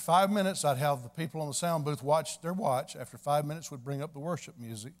 and after 5 minutes, I'd have the people on the sound booth watch their watch. After 5 minutes, we'd bring up the worship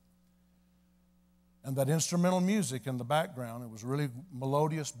music. And that instrumental music in the background, it was really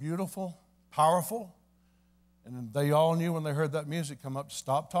melodious, beautiful, powerful. And they all knew when they heard that music come up to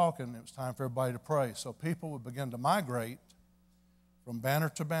stop talking. It was time for everybody to pray. So people would begin to migrate from banner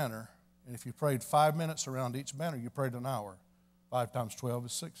to banner. And if you prayed 5 minutes around each banner, you prayed an hour. 5 times 12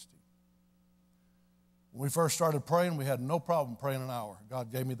 is 60. When we first started praying, we had no problem praying an hour.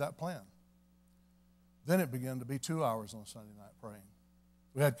 God gave me that plan. Then it began to be 2 hours on Sunday night praying.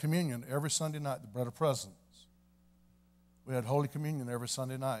 We had communion every Sunday night, the bread of presence. We had Holy Communion every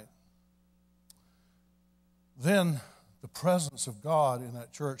Sunday night. Then the presence of God in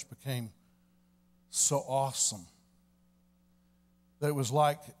that church became so awesome that it was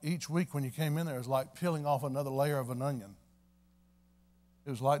like each week when you came in there, it was like peeling off another layer of an onion. It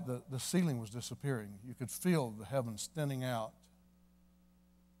was like the ceiling was disappearing. You could feel the heavens thinning out,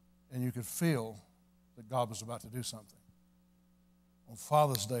 and you could feel that God was about to do something. On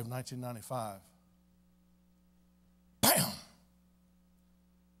Father's Day of 1995, bam!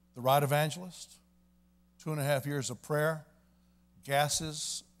 The right evangelist, 2.5 years of prayer,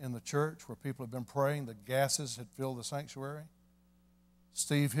 gases in the church where people had been praying, the gases had filled the sanctuary.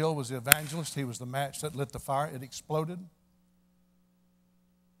 Steve Hill was the evangelist. He was the match that lit the fire. It exploded.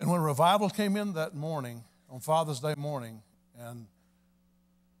 And when revival came in that morning, on Father's Day morning, and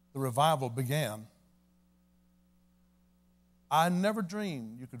the revival began, I never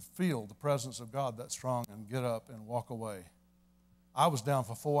dreamed you could feel the presence of God that strong and get up and walk away. I was down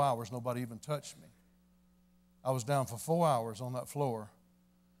for 4 hours. Nobody even touched me. I was down for 4 hours on that floor.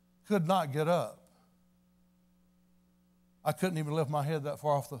 Could not get up. I couldn't even lift my head that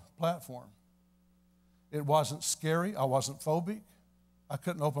far off the platform. It wasn't scary. I wasn't phobic. I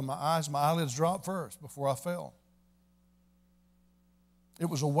couldn't open my eyes. My eyelids dropped first before I fell. It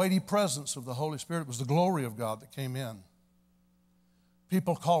was a weighty presence of the Holy Spirit. It was the glory of God that came in.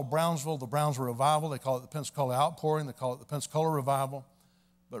 People call Brownsville the Brownsville Revival. They call it the Pensacola Outpouring. They call it the Pensacola Revival.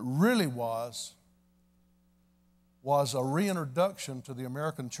 But really was a reintroduction to the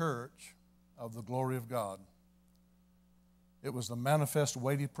American church of the glory of God. It was the manifest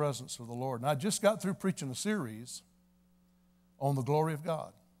weighty presence of the Lord. And I just got through preaching a series on the glory of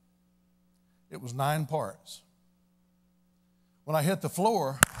God. It was 9 parts. When I hit the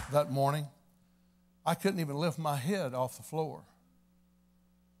floor that morning, I couldn't even lift my head off the floor.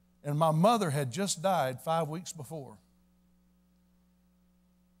 And my mother had just died 5 weeks before.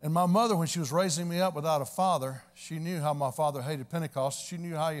 And my mother, when she was raising me up without a father, she knew how my father hated Pentecost. She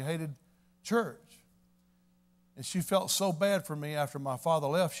knew how he hated church. And she felt so bad for me after my father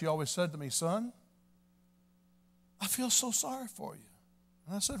left. She always said to me, son, I feel so sorry for you.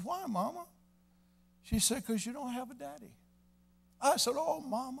 And I said, why, Mama? She said, because you don't have a daddy. I said, oh,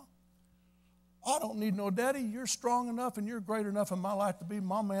 Mama, I don't need no daddy. You're strong enough and you're great enough in my life to be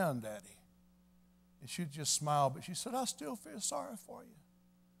Mama and Daddy. And she just smiled, but she said, I still feel sorry for you.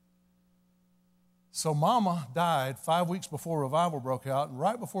 So Mama died 5 weeks before revival broke out, and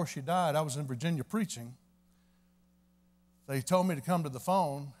right before she died, I was in Virginia preaching. They told me to come to the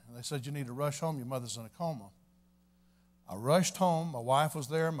phone, and they said, you need to rush home. Your mother's in a coma. I rushed home. My wife was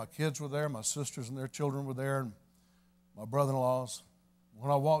there. My kids were there. My sisters and their children were there, and my brother-in-laws.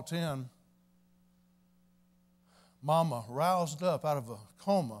 When I walked in, Mama roused up out of a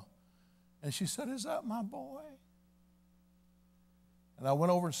coma, and she said, is that my boy? And I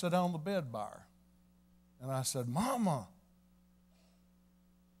went over and sat down on the bed by her. And I said, Mama.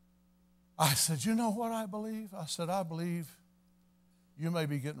 I said, you know what I believe? I said, I believe you may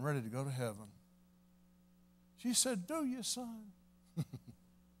be getting ready to go to heaven. She said, do you, son?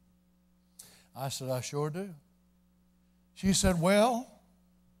 I said, I sure do. She said, well,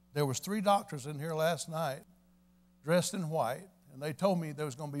 there was 3 doctors in here last night dressed in white, and they told me they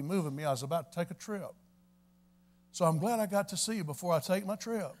was going to be moving me. I was about to take a trip. So I'm glad I got to see you before I take my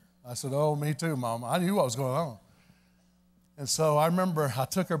trip. I said, oh, me too, Mama. I knew what was going on. And so I remember I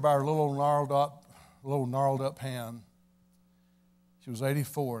took her by her little gnarled up hand. She was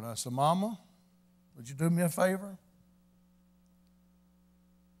 84, and I said, Mama, would you do me a favor?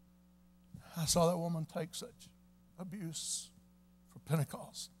 I saw that woman take such abuse for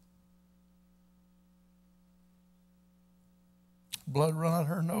Pentecost. Blood run out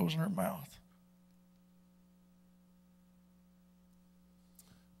her nose and her mouth.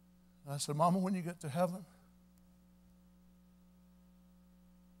 I said, Mama, when you get to heaven,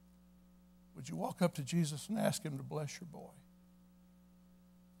 would you walk up to Jesus and ask him to bless your boy?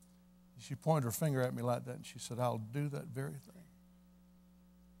 She pointed her finger at me like that, and she said, I'll do that very thing.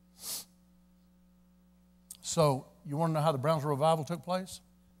 So, you want to know how the Brownsville revival took place?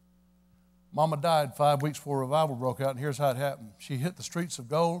 Mama died 5 weeks before revival broke out, and here's how it happened. She hit the streets of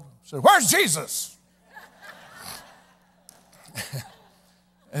gold, said, where's Jesus?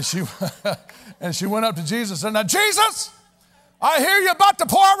 and she went up to Jesus and said, now, Jesus, I hear you're about to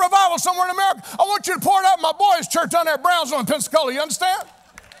pour out revival somewhere in America. I want you to pour it out in my boys' church down there at Brownsville in Pensacola. You understand?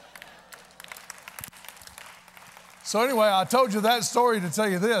 So anyway, I told you that story to tell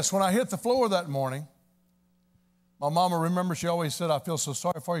you this. When I hit the floor that morning, my mama, remember, she always said, I feel so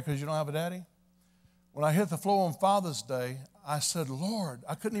sorry for you because you don't have a daddy. When I hit the floor on Father's Day, I said, Lord,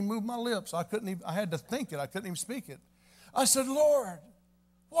 I couldn't even move my lips. I had to think it. I couldn't even speak it. I said, Lord,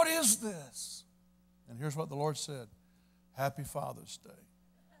 what is this? And here's what the Lord said, Happy Father's Day.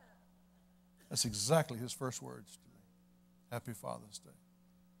 That's exactly his first words to me. Happy Father's Day.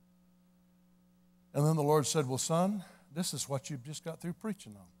 And then the Lord said, well, son, this is what you've just got through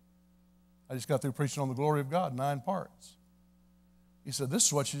preaching on. I just got through preaching on the glory of God, 9 parts. He said, this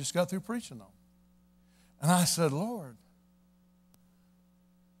is what you just got through preaching on. And I said, Lord,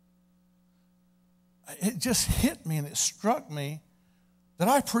 it just hit me and it struck me that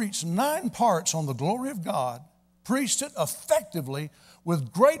I preached 9 parts on the glory of God, preached it effectively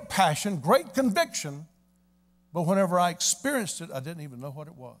with great passion, great conviction, but whenever I experienced it, I didn't even know what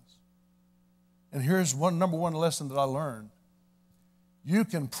it was. And here's number one lesson that I learned. You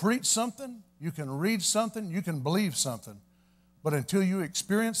can preach something, you can read something, you can believe something, but until you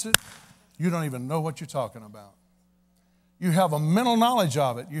experience it, you don't even know what you're talking about. You have a mental knowledge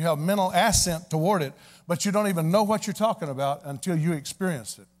of it, you have mental assent toward it, but you don't even know what you're talking about until you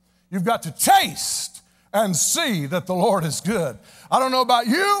experience it. You've got to taste and see that the Lord is good. I don't know about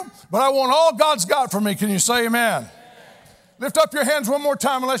you, but I want all God's got for me. Can you say amen? Lift up your hands one more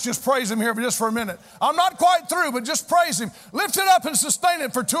time and let's just praise him here just for a minute. I'm not quite through, but just praise him. Lift it up and sustain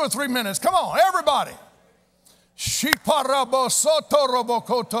it for 2 or 3 minutes. Come on, everybody.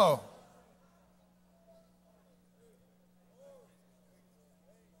 Shiparabosoto.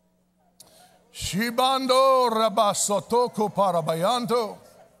 Shibando rabasotoko parabayanto.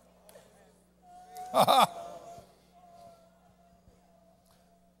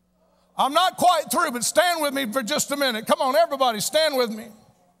 I'm not quite through, but stand with me for just a minute. Come on, everybody, stand with me.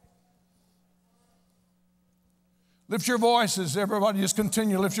 Lift your voices. Everybody just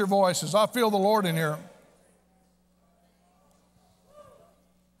continue to lift your voices. I feel the Lord in here.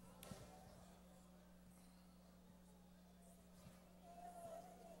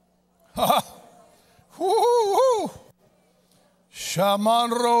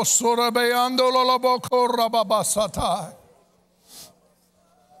 Shamanro surabeando loloboko rababasatai.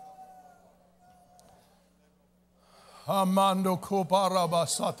 Amando kupara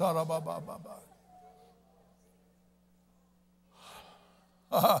satara baba baba.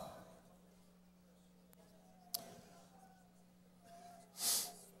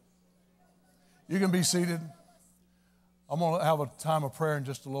 You can be seated. I'm going to have a time of prayer in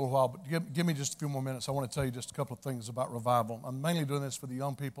just a little while, but give me just a few more minutes. I want to tell you just a couple of things about revival. I'm mainly doing this for the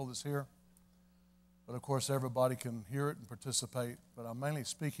young people that's here, but of course everybody can hear it and participate, but I'm mainly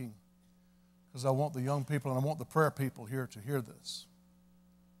speaking because I want the young people and I want the prayer people here to hear this.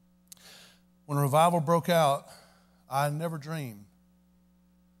 When revival broke out, I never dreamed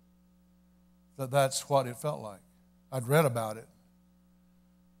that that's what it felt like. I'd read about it.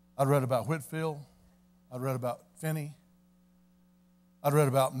 I'd read about Whitfield. I'd read about Finney. I'd read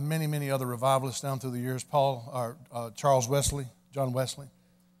about many, many other revivalists down through the years, Charles Wesley, John Wesley.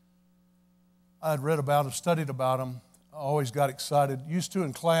 I'd read about them, studied about them. I always got excited. Used to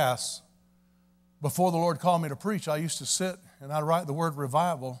in class, before the Lord called me to preach, I used to sit and I'd write the word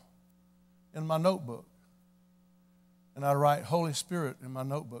revival in my notebook. And I'd write Holy Spirit in my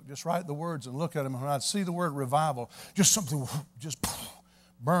notebook. Just write the words and look at them. And when I'd see the word revival, just something just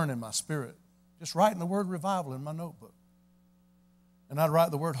burn in my spirit. Just writing the word revival in my notebook. And I'd write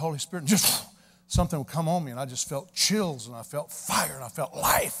the word Holy Spirit and just something would come on me and I just felt chills and I felt fire and I felt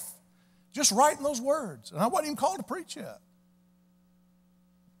life. Just writing those words. And I wasn't even called to preach yet.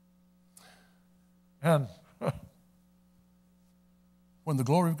 And when the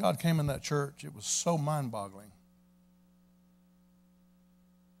glory of God came in that church, it was so mind-boggling.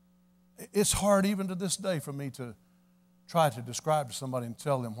 It's hard even to this day for me to try to describe to somebody and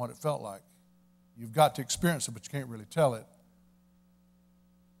tell them what it felt like. You've got to experience it, but you can't really tell it.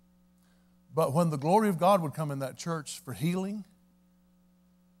 But when the glory of God would come in that church for healing,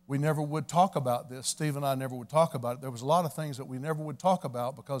 we never would talk about this. Steve and I never would talk about it. There was a lot of things that we never would talk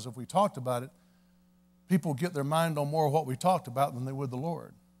about because if we talked about it, people would get their mind on more of what we talked about than they would the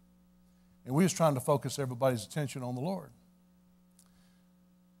Lord. And we was trying to focus everybody's attention on the Lord.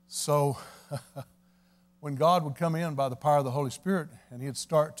 So when God would come in by the power of the Holy Spirit and he'd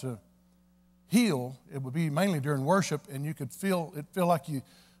start to heal, it would be mainly during worship, and you could feel like you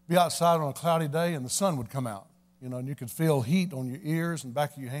be outside on a cloudy day and the sun would come out, and you could feel heat on your ears and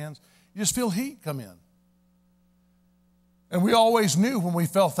back of your hands. You just feel heat come in. And we always knew when we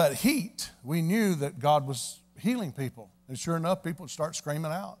felt that heat, we knew that God was healing people. And sure enough, people would start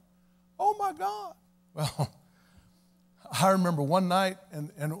screaming out, "Oh my God." Well, I remember one night,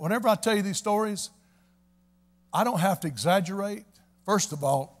 and whenever I tell you these stories, I don't have to exaggerate. First of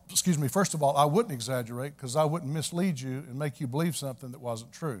all, I wouldn't exaggerate because I wouldn't mislead you and make you believe something that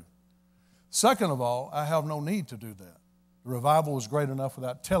wasn't true. Second of all, I have no need to do that. The revival was great enough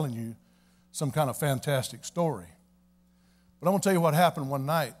without telling you some kind of fantastic story. But I'm going to tell you what happened one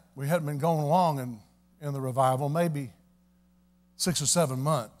night. We hadn't been going along in the revival, maybe 6 or 7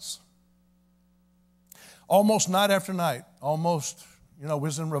 months. Almost night after night, we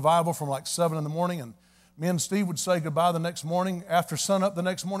was in revival from like 7 in the morning, and me and Steve would say goodbye the next morning. After sunup the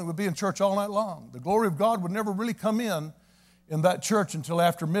next morning, we'd be in church all night long. The glory of God would never really come in that church until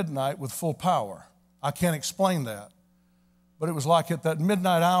after midnight with full power. I can't explain that. But it was like at that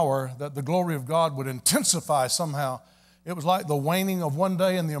midnight hour that the glory of God would intensify somehow. It was like the waning of one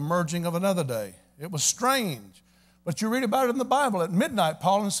day and the emerging of another day. It was strange. But you read about it in the Bible. At midnight,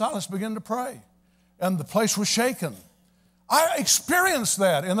 Paul and Silas began to pray, and the place was shaken. I experienced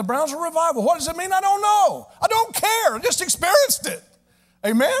that in the Brownsville revival. What does it mean? I don't know. I don't care. I just experienced it.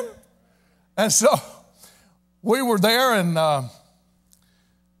 Amen? And so we were there, and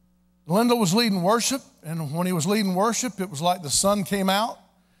Linda was leading worship, and when he was leading worship, it was like the sun came out.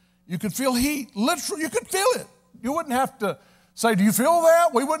 You could feel heat. Literally, you could feel it. You wouldn't have to say, "Do you feel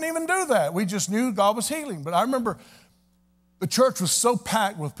that?" We wouldn't even do that. We just knew God was healing. But I remember the church was so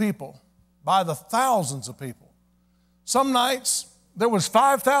packed with people, by the thousands of people. Some nights, there was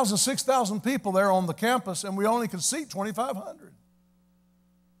 5,000, 6,000 people there on the campus, and we only could seat 2,500.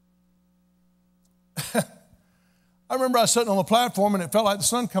 I remember I was sitting on the platform, and it felt like the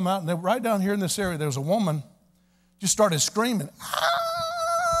sun come out, and right down here in this area, there was a woman just started screaming,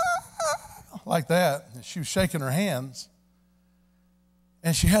 like that. And she was shaking her hands,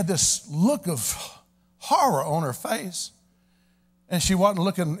 and she had this look of horror on her face, and she wasn't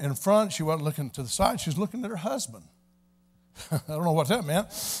looking in front, she wasn't looking to the side, she was looking at her husband. I don't know what that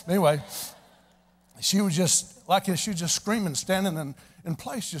meant. Anyway, she was just screaming, standing in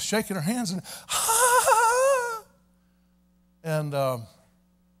place, just shaking her hands, and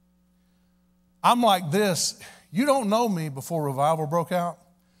I'm like this. You don't know me before revival broke out.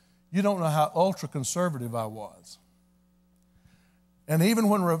 You don't know how ultra-conservative I was. And even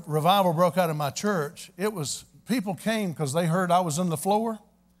when revival broke out in my church, people came because they heard I was in the floor.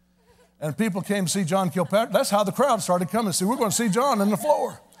 And people came to see John Kilpatrick. That's how the crowd started coming to see, we're going to see John in the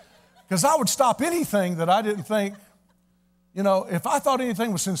floor. Because I would stop anything that I didn't think You know, if I thought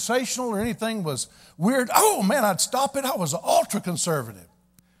anything was sensational or anything was weird, oh man, I'd stop it. I was ultra conservative.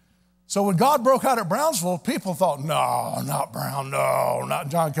 So when God broke out at Brownsville, people thought, no, not Brown, no, not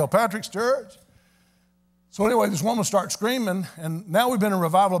John Kilpatrick's church. So anyway, this woman started screaming, and now we've been in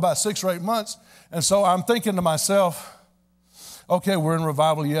revival about 6 or 8 months, and so I'm thinking to myself, okay, we're in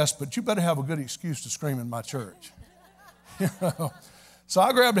revival, yes, but you better have a good excuse to scream in my church. You know? So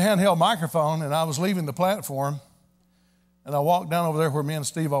I grabbed a handheld microphone, and I was leaving the platform, and I walked down over there where me and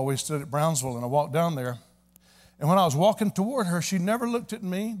Steve always stood at Brownsville, and I walked down there. And when I was walking toward her, she never looked at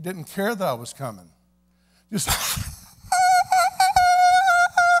me, didn't care that I was coming. Just,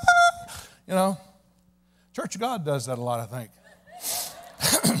 you know, Church of God does that a lot, I think.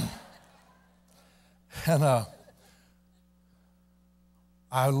 And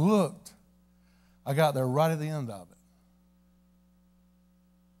I looked. I got there right at the end of it.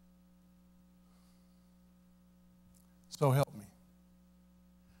 So help me.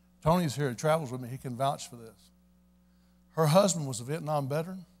 Tony's here. He travels with me. He can vouch for this. Her husband was a Vietnam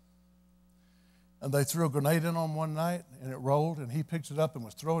veteran, and they threw a grenade in on him one night, and it rolled, and he picked it up and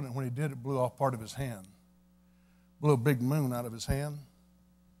was throwing it. When he did, it blew off part of his hand. Blew a big moon out of his hand.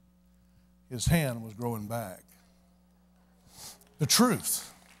 His hand was growing back. The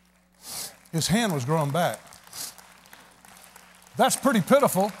truth. His hand was growing back. That's pretty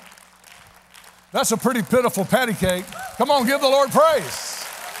pitiful. That's a pretty pitiful patty cake. Come on, give the Lord praise.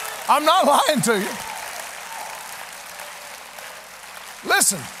 I'm not lying to you.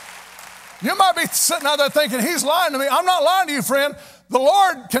 Listen, you might be sitting out there thinking, he's lying to me. I'm not lying to you, friend. The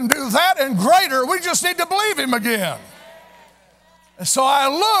Lord can do that and greater. We just need to believe him again. And so I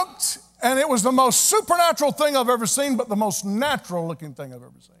looked, and it was the most supernatural thing I've ever seen, but the most natural looking thing I've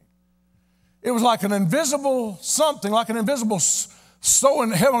ever seen. It was like an invisible something, like an invisible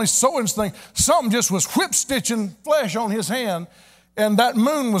sewing, heavenly sewing thing. Something just was whip stitching flesh on his hand, and that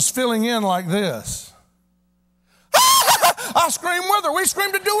moon was filling in like this. I screamed with her. We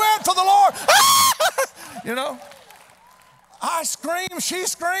screamed a duet to the Lord. You know, I screamed, she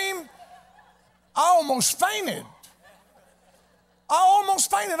screamed. I almost fainted.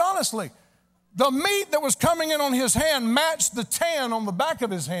 Honestly. The meat that was coming in on his hand matched the tan on the back of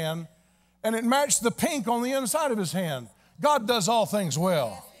his hand, and it matched the pink on the inside of his hand. God does all things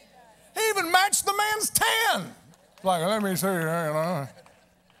well. He even matched the man's tan. Like, let me see. And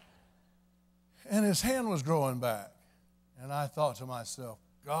his hand was growing back. And I thought to myself,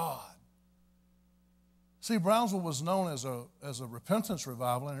 God. See, Brownsville was known as a repentance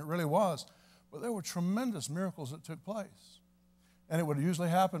revival, and it really was. But there were tremendous miracles that took place. And it would usually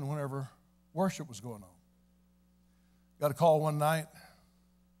happen whenever worship was going on. Got a call one night. It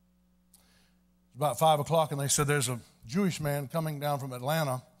was about 5 o'clock, and they said there's a Jewish man coming down from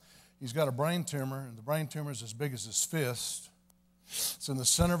Atlanta. He's got a brain tumor, and the brain tumor is as big as his fist. It's in the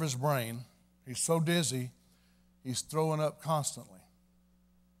center of his brain. He's so dizzy, he's throwing up constantly.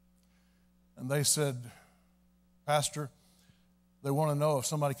 And they said, Pastor, they want to know if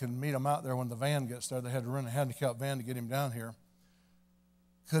somebody can meet him out there when the van gets there. They had to rent a handicapped van to get him down here.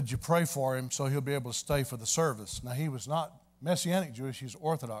 Could you pray for him so he'll be able to stay for the service? Now, he was not Messianic Jewish, he's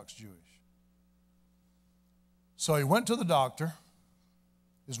Orthodox Jewish. So he went to the doctor,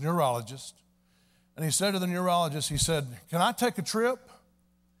 his neurologist, and he said to the neurologist, he said, can I take a trip?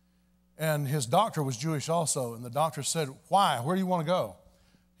 And his doctor was Jewish also, and the doctor said, why? Where do you want to go?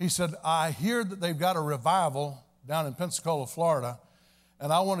 He said, I hear that they've got a revival down in Pensacola, Florida,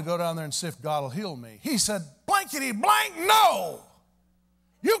 and I want to go down there and see if God will heal me. He said, blankety blank, no!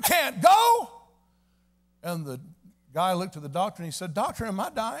 You can't go! And the guy looked at the doctor and he said, Doctor, am I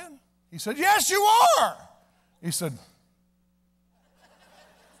dying? He said, yes, you are! He said,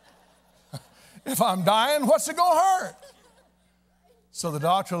 if I'm dying, what's it going to hurt? So the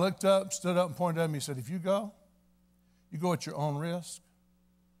doctor looked up, stood up and pointed at him. He said, if you go at your own risk,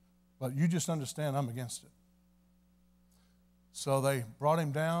 but you just understand I'm against it. So they brought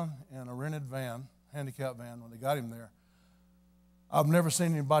him down in a rented van, handicapped van, when they got him there. I've never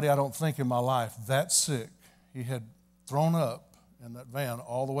seen anybody, I don't think, in my life that sick. He had thrown up in that van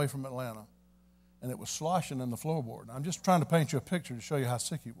all the way from Atlanta, and it was sloshing in the floorboard. I'm just trying to paint you a picture to show you how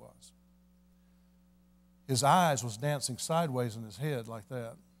sick he was. His eyes was dancing sideways in his head like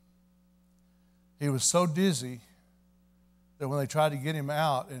that. He was so dizzy that when they tried to get him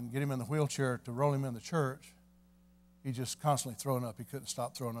out and get him in the wheelchair to roll him in the church, he just constantly throwing up. He couldn't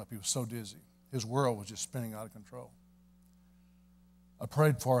stop throwing up. He was so dizzy. His world was just spinning out of control. I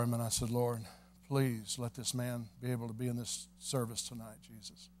prayed for him and I said, Lord, please let this man be able to be in this service tonight,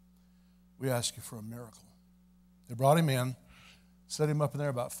 Jesus. We ask you for a miracle. They brought him in, set him up in there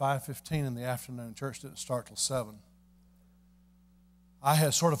about 5:15 in the afternoon. Church didn't start till 7. I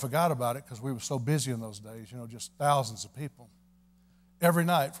had sort of forgot about it because we were so busy in those days, just thousands of people. Every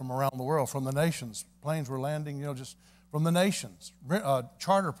night from around the world, from the nations. Planes were landing, just from the nations.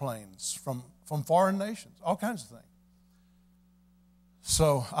 Charter planes from foreign nations, all kinds of things.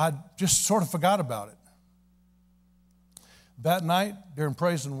 So I just sort of forgot about it. That night, during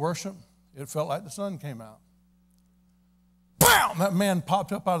praise and worship, it felt like the sun came out. Bam! That man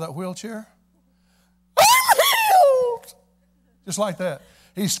popped up out of that wheelchair. I'm healed! Just like that.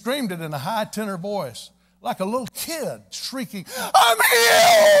 He screamed it in a high tenor voice, like a little kid shrieking, I'm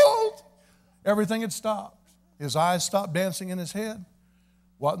healed! Everything had stopped. His eyes stopped dancing in his head.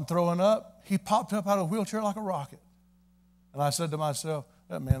 Wasn't throwing up. He popped up out of a wheelchair like a rocket. And I said to myself,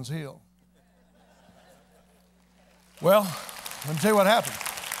 that man's healed. Well, let me tell you what happened.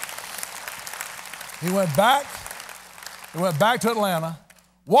 He went back to Atlanta,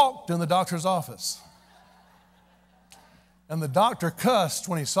 walked in the doctor's office. And the doctor cussed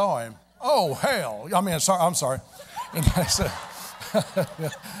when he saw him. Oh, hell. I'm sorry. And I said,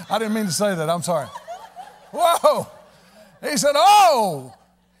 I didn't mean to say that. I'm sorry. Whoa. He said, oh,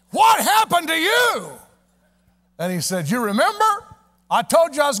 what happened to you? And he said, you remember? I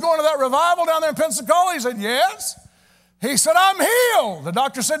told you I was going to that revival down there in Pensacola. He said, yes. He said, I'm healed. The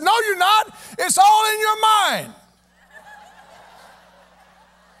doctor said, no, you're not. It's all in your mind.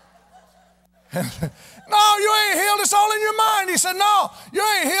 No, you ain't healed. It's all in your mind. He said, no, you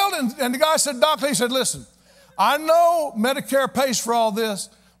ain't healed. And the guy said, doctor, he said, listen, I know Medicare pays for all this,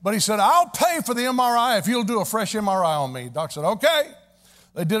 but he said, I'll pay for the MRI if you'll do a fresh MRI on me. Doctor said, okay.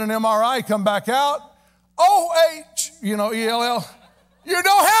 They did an MRI, come back out. ELL. You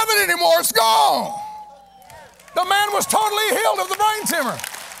don't have it anymore. It's gone. The man was totally healed of the brain tumor.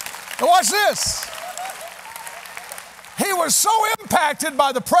 Now watch this. He was so impacted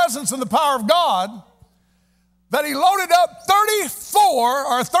by the presence and the power of God that he loaded up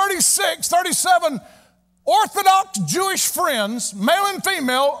 37 Orthodox Jewish friends, male and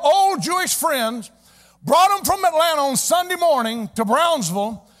female, old Jewish friends, brought them from Atlanta on Sunday morning to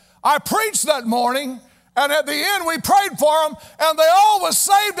Brownsville. I preached that morning, and at the end we prayed for them, and they all were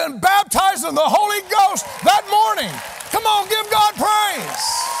saved and baptized in the Holy Ghost that morning. Come on, give God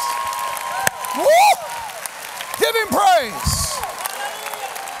praise. Woo! Give him praise.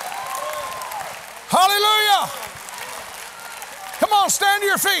 Hallelujah. Come on, stand to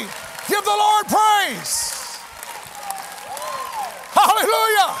your feet. Give the Lord praise.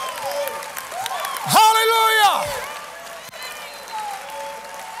 Hallelujah. Hallelujah.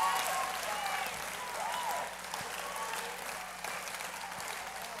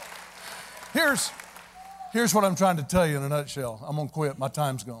 Here's what I'm trying to tell you in a nutshell. I'm going to quit. My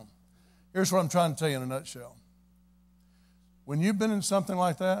time's gone. Here's what I'm trying to tell you in a nutshell. When you've been in something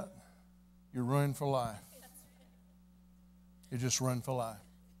like that, you're ruined for life. You're just ruined for life.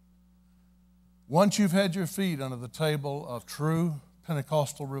 Once you've had your feet under the table of true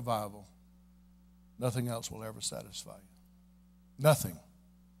Pentecostal revival, nothing else will ever satisfy you. Nothing.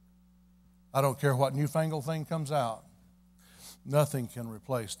 I don't care what newfangled thing comes out. Nothing can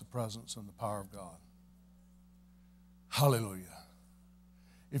replace the presence and the power of God. Hallelujah.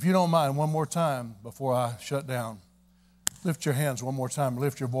 If you don't mind, one more time before I shut down, lift your hands one more time,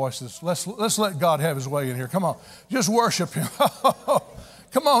 lift your voices. Let's let God have his way in here. Come on, just worship him.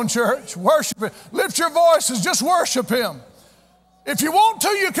 Come on, church, worship him. Lift your voices, just worship him. If you want to,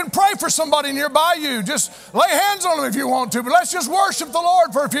 you can pray for somebody nearby you. Just lay hands on them if you want to, but let's just worship the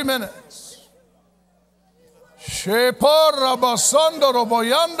Lord for a few minutes.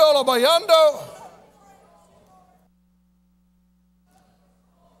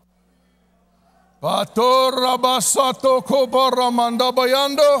 Patora basato kobara manda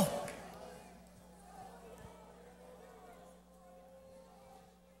bayando.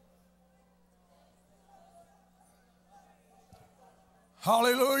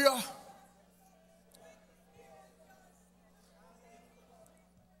 Hallelujah.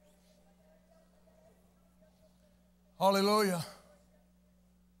 Hallelujah.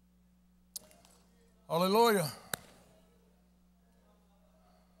 Hallelujah.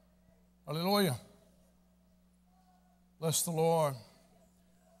 Hallelujah. Bless the Lord.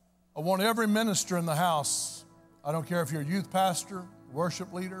 I want every minister in the house, I don't care if you're a youth pastor,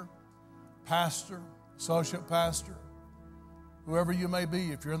 worship leader, pastor, associate pastor, whoever you may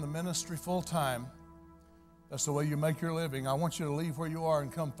be, if you're in the ministry full time, that's the way you make your living. I want you to leave where you are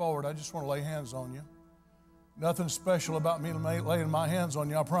and come forward. I just want to lay hands on you. Nothing special about me laying my hands on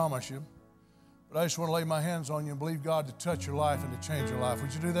you, I promise you. But I just want to lay my hands on you and believe God to touch your life and to change your life.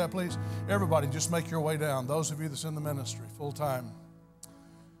 Would you do that, please? Everybody, just make your way down. Those of you that's in the ministry, full time.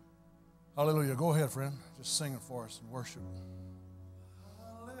 Hallelujah. Go ahead, friend. Just sing it for us and worship.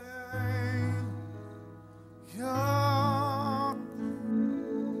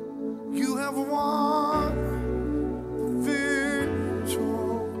 You have won.